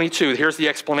 Verse 22, here's the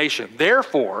explanation.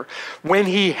 "Therefore, when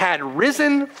he had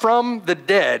risen from the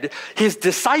dead, his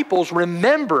disciples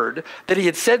remembered that he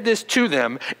had said this to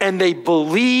them, and they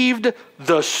believed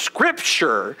the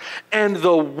scripture and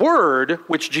the word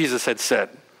which Jesus had said."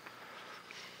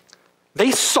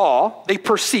 They saw, they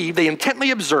perceived, they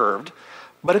intently observed,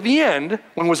 but at the end,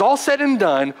 when it was all said and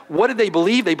done, what did they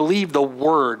believe? They believed the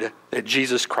word that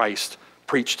Jesus Christ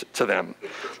preached to them,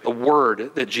 the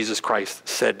word that Jesus Christ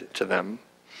said to them.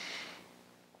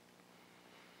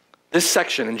 This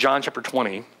section in John chapter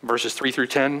 20, verses 3 through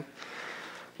 10,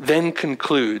 then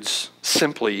concludes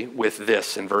simply with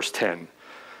this in verse 10.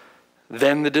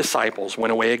 "Then the disciples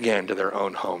went away again to their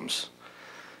own homes."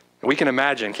 And we can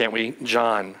imagine, can't we,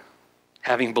 John,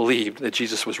 having believed that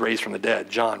Jesus was raised from the dead,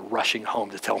 John rushing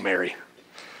home to tell Mary.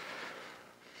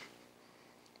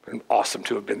 And awesome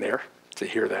to have been there to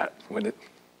hear that, wouldn't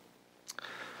it?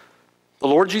 The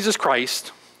Lord Jesus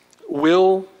Christ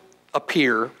will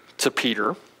appear to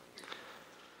Peter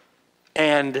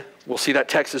And we'll see that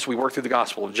text as we work through the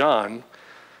Gospel of John.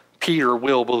 Peter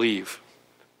will believe.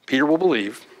 Peter will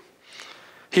believe.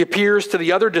 He appears to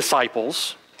the other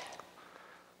disciples,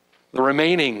 the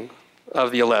remaining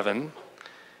of the 11,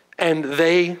 and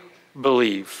they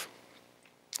believe.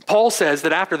 Paul says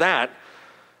that after that,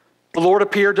 the Lord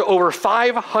appeared to over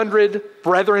 500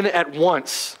 brethren at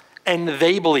once, and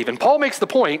they believe. And Paul makes the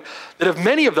point that of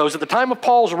many of those, at the time of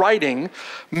Paul's writing,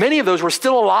 many of those were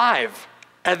still alive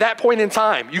at that point in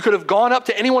time. You could have gone up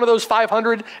to any one of those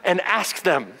 500 and asked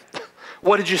them,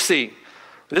 what did you see?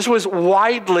 This was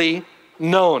widely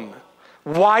known,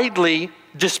 widely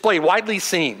displayed, widely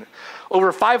seen.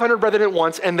 Over 500 brethren at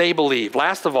once, and they believed.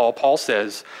 Last of all, Paul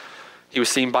says he was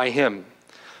seen by him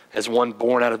as one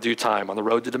born out of due time on the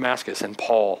road to Damascus, and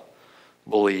Paul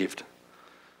believed.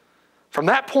 From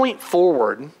that point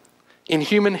forward in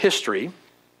human history,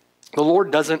 the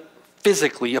Lord doesn't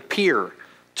physically appear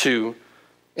to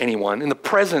anyone, in the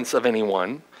presence of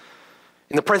anyone,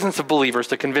 in the presence of believers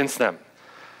to convince them.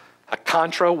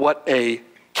 Contra what a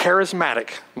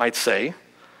charismatic might say,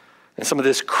 and some of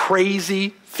this crazy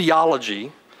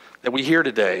theology that we hear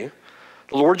today,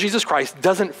 the Lord Jesus Christ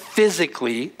doesn't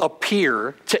physically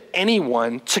appear to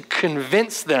anyone to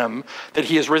convince them that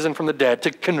he has risen from the dead,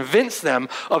 to convince them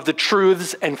of the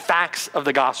truths and facts of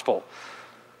the gospel.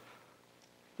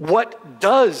 What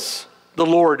does the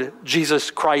Lord Jesus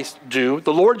Christ do?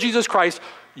 The Lord Jesus Christ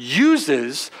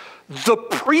uses the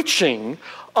preaching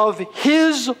of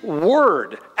his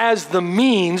word as the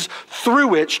means through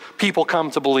which people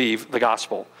come to believe the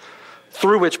gospel,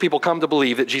 through which people come to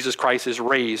believe that Jesus Christ is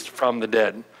raised from the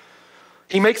dead.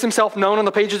 He makes himself known on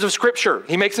the pages of Scripture.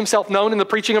 He makes himself known in the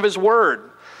preaching of his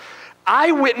word.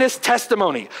 Eyewitness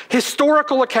testimony,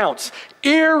 historical accounts,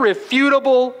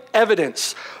 irrefutable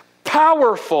evidence,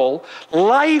 powerful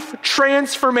life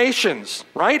transformations,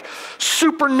 right?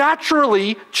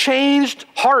 Supernaturally changed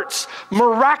hearts,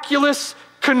 miraculous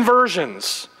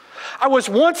conversions. I was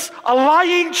once a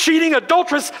lying, cheating,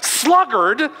 adulterous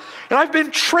sluggard, and I've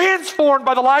been transformed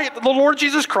by the light of the Lord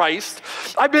Jesus Christ.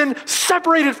 I've been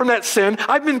separated from that sin.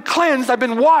 I've been cleansed. I've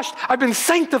been washed. I've been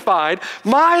sanctified.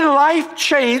 My life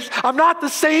changed. I'm not the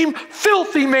same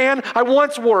filthy man I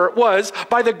once was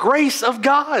by the grace of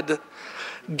God.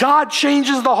 God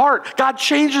changes the heart. God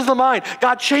changes the mind.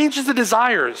 God changes the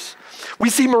desires. We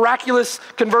see miraculous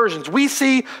conversions. We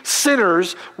see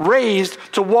sinners raised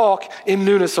to walk in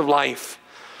newness of life.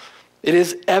 It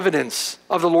is evidence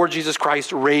of the Lord Jesus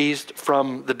Christ raised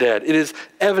from the dead. It is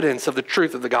evidence of the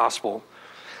truth of the gospel.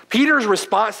 Peter's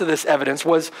response to this evidence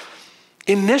was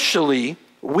initially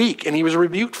weak, and he was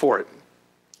rebuked for it.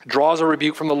 Draws a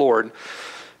rebuke from the Lord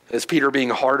as Peter being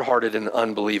hard-hearted and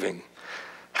unbelieving.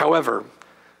 However,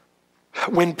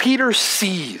 when Peter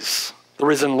sees the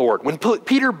risen Lord, when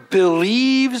Peter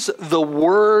believes the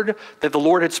word that the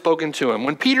Lord had spoken to him,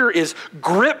 when Peter is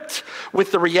gripped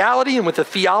with the reality and with the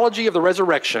theology of the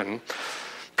resurrection,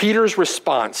 Peter's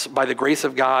response, by the grace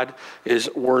of God,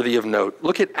 is worthy of note.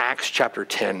 Look at Acts chapter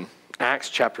 10. Acts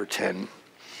chapter 10.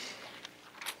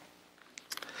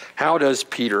 How does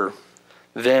Peter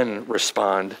then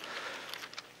respond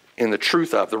in the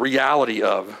truth of, the reality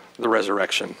of the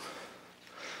resurrection?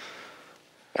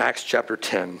 Acts chapter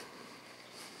 10.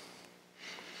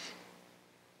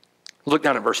 Look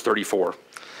down at verse 34.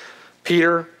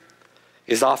 Peter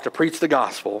is off to preach the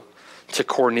gospel to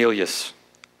Cornelius,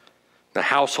 the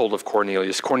household of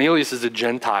Cornelius. Cornelius is a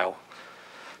Gentile.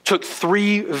 Took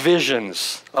 3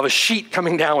 visions of a sheet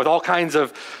coming down with all kinds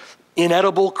of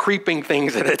inedible, creeping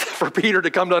things in it for Peter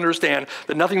to come to understand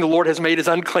that nothing the Lord has made is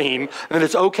unclean, and that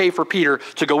it's okay for Peter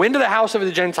to go into the house of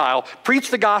the Gentile, preach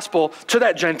the gospel to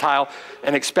that Gentile,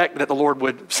 and expect that the Lord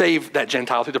would save that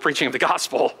Gentile through the preaching of the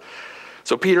gospel.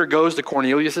 So Peter goes to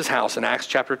Cornelius' house in Acts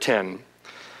chapter 10.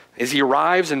 As he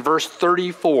arrives in verse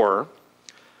 34,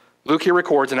 Luke here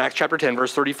records in Acts chapter 10,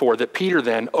 verse 34, that Peter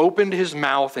then opened his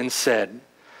mouth and said,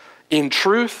 "In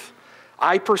truth,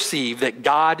 I perceive that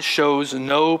God shows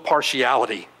no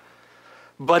partiality,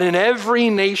 but in every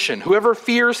nation, whoever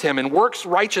fears him and works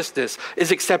righteousness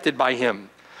is accepted by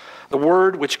him. The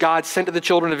word which God sent to the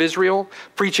children of Israel,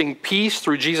 preaching peace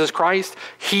through Jesus Christ,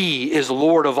 he is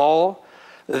Lord of all.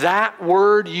 That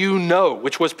word you know,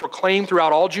 which was proclaimed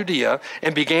throughout all Judea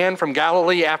and began from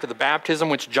Galilee after the baptism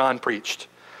which John preached.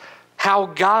 How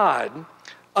God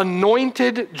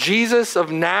anointed Jesus of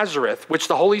Nazareth, with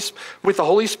the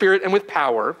Holy Spirit and with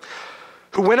power,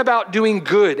 who went about doing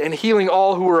good and healing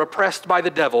all who were oppressed by the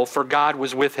devil, for God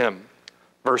was with him."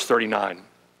 Verse 39.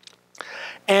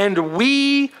 "And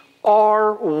we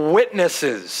are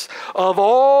witnesses of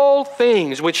all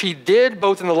things which he did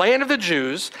both in the land of the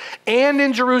Jews and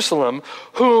in Jerusalem,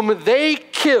 whom they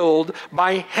killed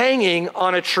by hanging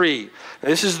on a tree.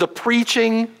 This is the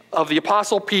preaching of the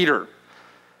Apostle Peter.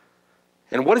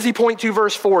 And what does he point to?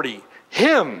 Verse 40.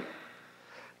 Him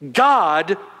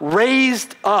God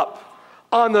raised up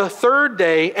on the third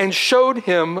day and showed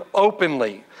him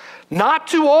openly, not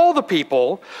to all the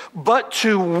people, but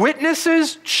to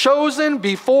witnesses chosen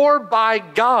before by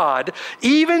God,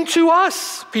 even to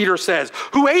us, Peter says,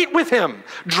 who ate with him,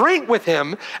 drank with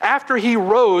him after he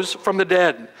rose from the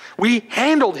dead. We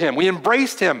handled him, we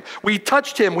embraced him, we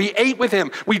touched him, we ate with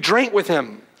him, we drank with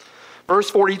him. Verse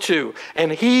 42,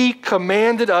 and he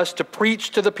commanded us to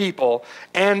preach to the people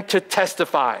and to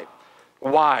testify.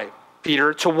 Why,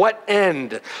 Peter? To what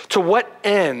end? To what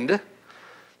end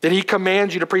did he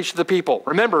command you to preach to the people?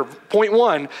 Remember, point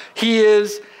one, he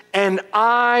is an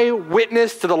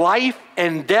eyewitness to the life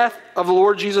and death of the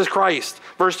Lord Jesus Christ.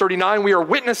 Verse 39, we are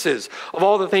witnesses of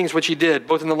all the things which he did,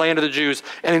 both in the land of the Jews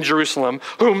and in Jerusalem,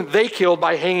 whom they killed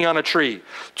by hanging on a tree.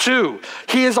 Two,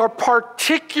 he is our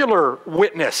particular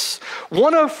witness.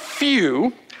 One of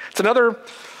few, it's another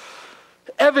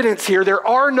evidence here, there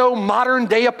are no modern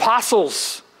day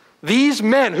apostles. These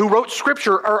men who wrote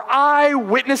scripture are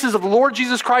eyewitnesses of the Lord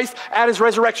Jesus Christ at his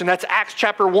resurrection. That's Acts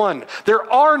chapter 1.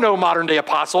 There are no modern day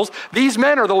apostles. These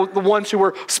men are the ones who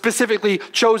were specifically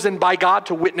chosen by God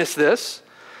to witness this.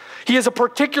 He is a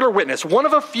particular witness, one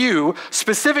of a few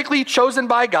specifically chosen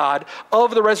by God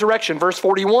of the resurrection. Verse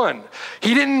 41.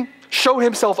 He didn't show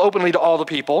himself openly to all the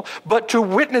people, but to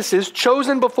witnesses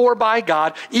chosen before by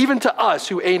God, even to us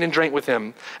who ate and drank with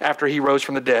him after he rose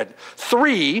from the dead.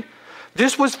 Three,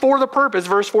 this was for the purpose,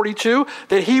 verse 42,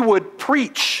 that he would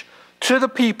preach to the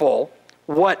people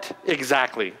what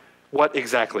exactly? What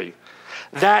exactly?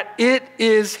 That it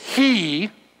is he,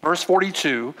 verse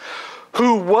 42,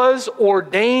 who was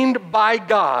ordained by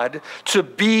God to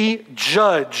be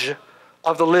judge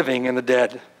of the living and the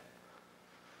dead.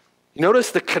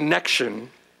 Notice the connection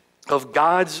of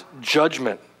God's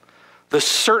judgment, the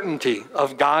certainty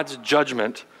of God's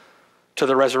judgment to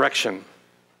the resurrection.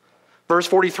 Verse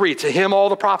 43, to him all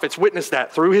the prophets witness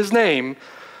that through his name,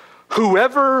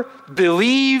 whoever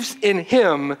believes in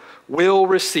him will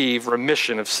receive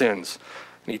remission of sins.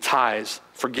 And he ties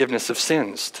forgiveness of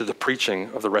sins to the preaching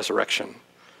of the resurrection.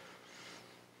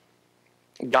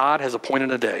 God has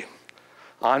appointed a day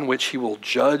on which he will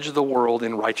judge the world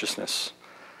in righteousness.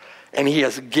 And he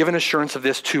has given assurance of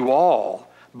this to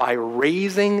all by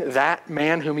raising that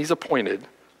man whom he's appointed,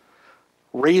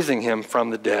 raising him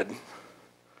from the dead.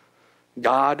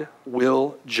 God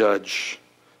will judge.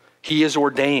 He is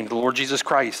ordained, the Lord Jesus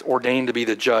Christ, ordained to be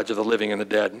the judge of the living and the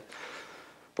dead.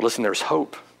 But listen, there's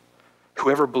hope.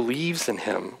 Whoever believes in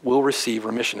him will receive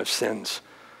remission of sins.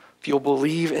 If you'll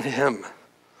believe in him.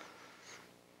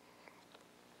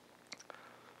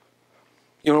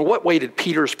 You know, in what way did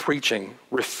Peter's preaching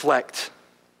reflect?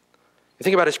 You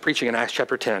think about his preaching in Acts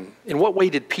chapter 10. In what way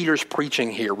did Peter's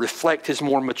preaching here reflect his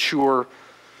more mature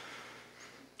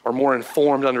or more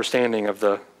informed understanding of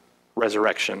the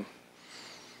resurrection?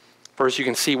 First, you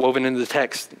can see woven into the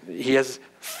text, he has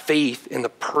faith in the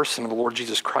person of the Lord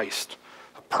Jesus Christ.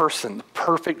 A person, the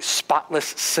perfect, spotless,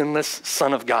 sinless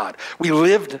Son of God. We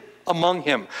lived among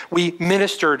him. We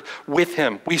ministered with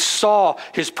him. We saw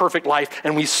his perfect life,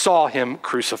 and we saw him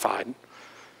crucified.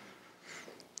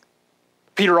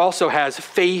 Peter also has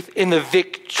faith in the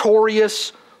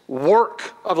victorious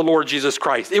work of the Lord Jesus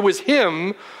Christ. It was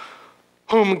him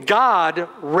whom God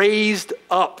raised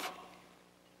up,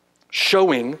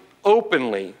 showing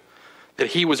openly that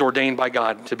he was ordained by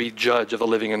God to be judge of the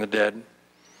living and the dead.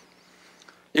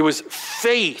 It was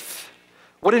faith.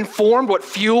 What informed, what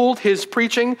fueled his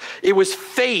preaching? It was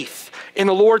faith in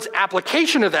the Lord's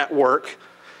application of that work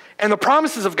and the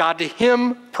promises of God to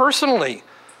him personally.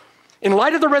 In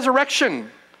light of the resurrection,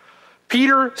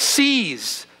 Peter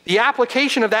sees the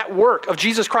application of that work of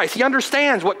Jesus Christ. He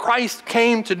understands what Christ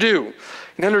came to do.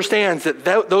 He understands that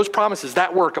those promises,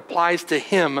 that work applies to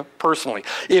him personally.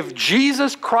 If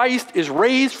Jesus Christ is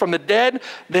raised from the dead,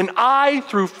 then I,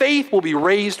 through faith, will be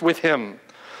raised with him.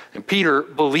 And Peter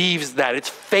believes that. It's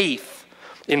faith,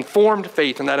 informed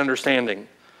faith in that understanding.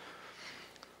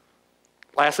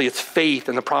 Lastly, it's faith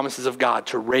in the promises of God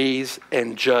to raise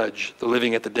and judge the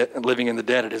living and the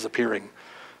dead at his appearing.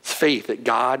 It's faith that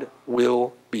God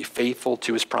will be faithful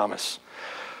to his promise,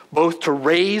 both to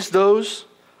raise those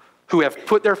who have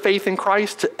put their faith in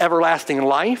Christ to everlasting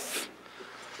life,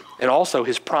 and also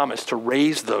his promise to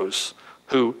raise those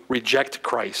who reject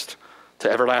Christ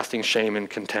to everlasting shame and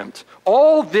contempt.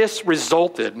 All this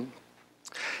resulted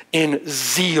in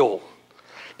zeal,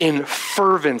 in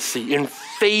fervency, in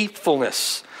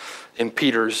faithfulness in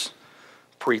Peter's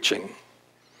preaching.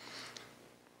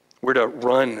 We're to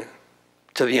run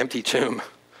to the empty tomb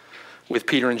with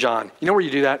Peter and John. You know where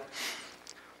you do that?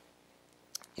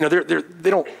 You know, they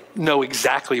don't know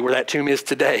exactly where that tomb is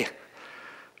today.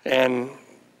 And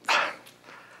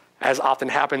as often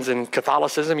happens in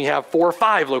Catholicism, you have 4 or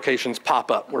 5 locations pop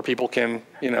up where people can,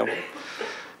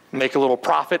 make a little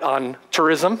profit on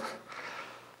tourism.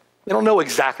 They don't know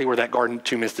exactly where that garden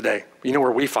tomb is today. You know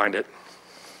where we find it?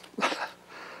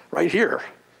 Right here.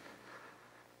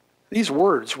 These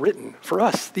words written for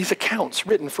us, these accounts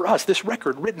written for us, this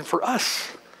record written for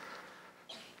us.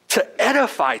 To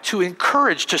edify, to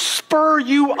encourage, to spur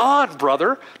you on,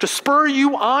 brother, to spur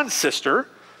you on, sister,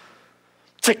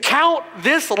 to count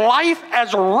this life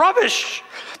as rubbish,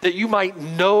 that you might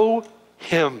know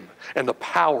him and the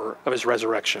power of his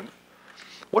resurrection.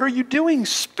 What are you doing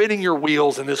spinning your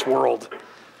wheels in this world?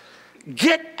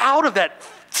 Get out of that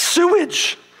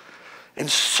sewage and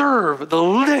serve the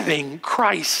living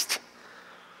Christ.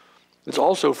 It's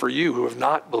also for you who have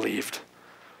not believed.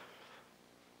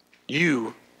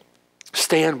 You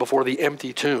stand before the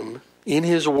empty tomb in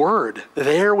his word,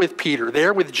 there with Peter,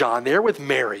 there with John, there with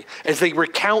Mary, as they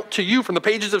recount to you from the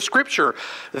pages of Scripture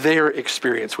their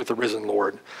experience with the risen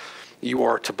Lord. You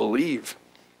are to believe.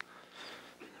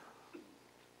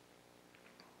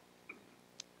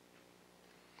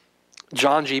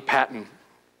 John G. Patton,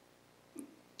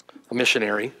 a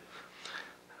missionary,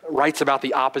 writes about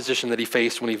the opposition that he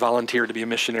faced when he volunteered to be a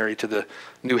missionary to the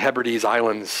New Hebrides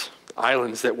Islands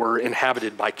that were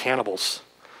inhabited by cannibals.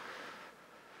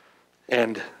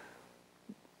 And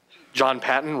John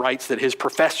Patton writes that his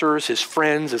professors, his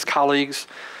friends, his colleagues,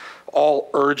 all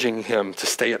urging him to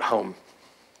stay at home.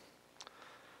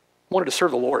 Wanted to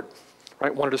serve the Lord,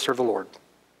 right? Wanted to serve the Lord.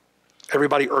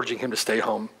 Everybody urging him to stay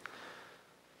home.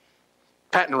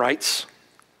 Patton writes,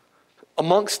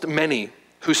 amongst many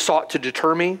who sought to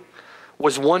deter me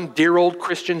was one dear old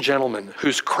Christian gentleman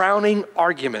whose crowning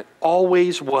argument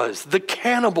always was, the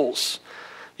cannibals,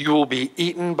 you will be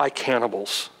eaten by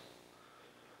cannibals.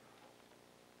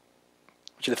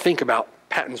 I want you to think about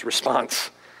Patton's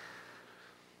response.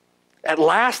 At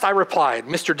last I replied,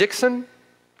 Mr. Dixon,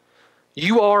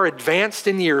 you are advanced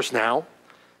in years now,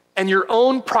 and your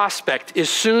own prospect is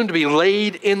soon to be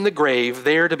laid in the grave,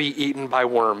 there to be eaten by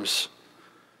worms.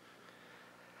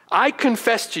 I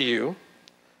confess to you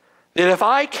that if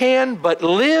I can but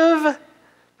live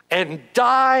and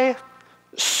die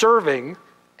serving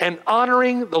and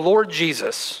honoring the Lord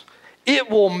Jesus, it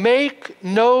will make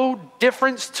no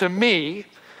difference to me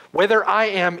whether I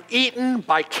am eaten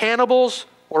by cannibals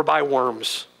or by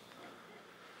worms.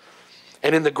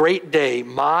 And in the great day,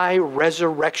 my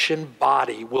resurrection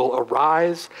body will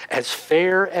arise as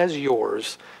fair as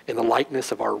yours in the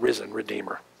likeness of our risen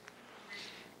Redeemer.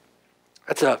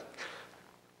 That's a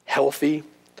healthy,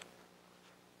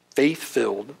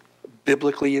 faith-filled,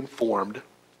 biblically informed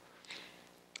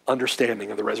understanding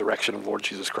of the resurrection of Lord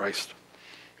Jesus Christ.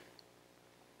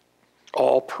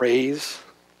 All praise,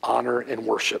 honor, and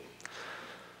worship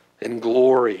and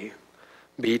glory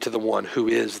be to the one who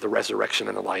is the resurrection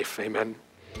and the life. Amen.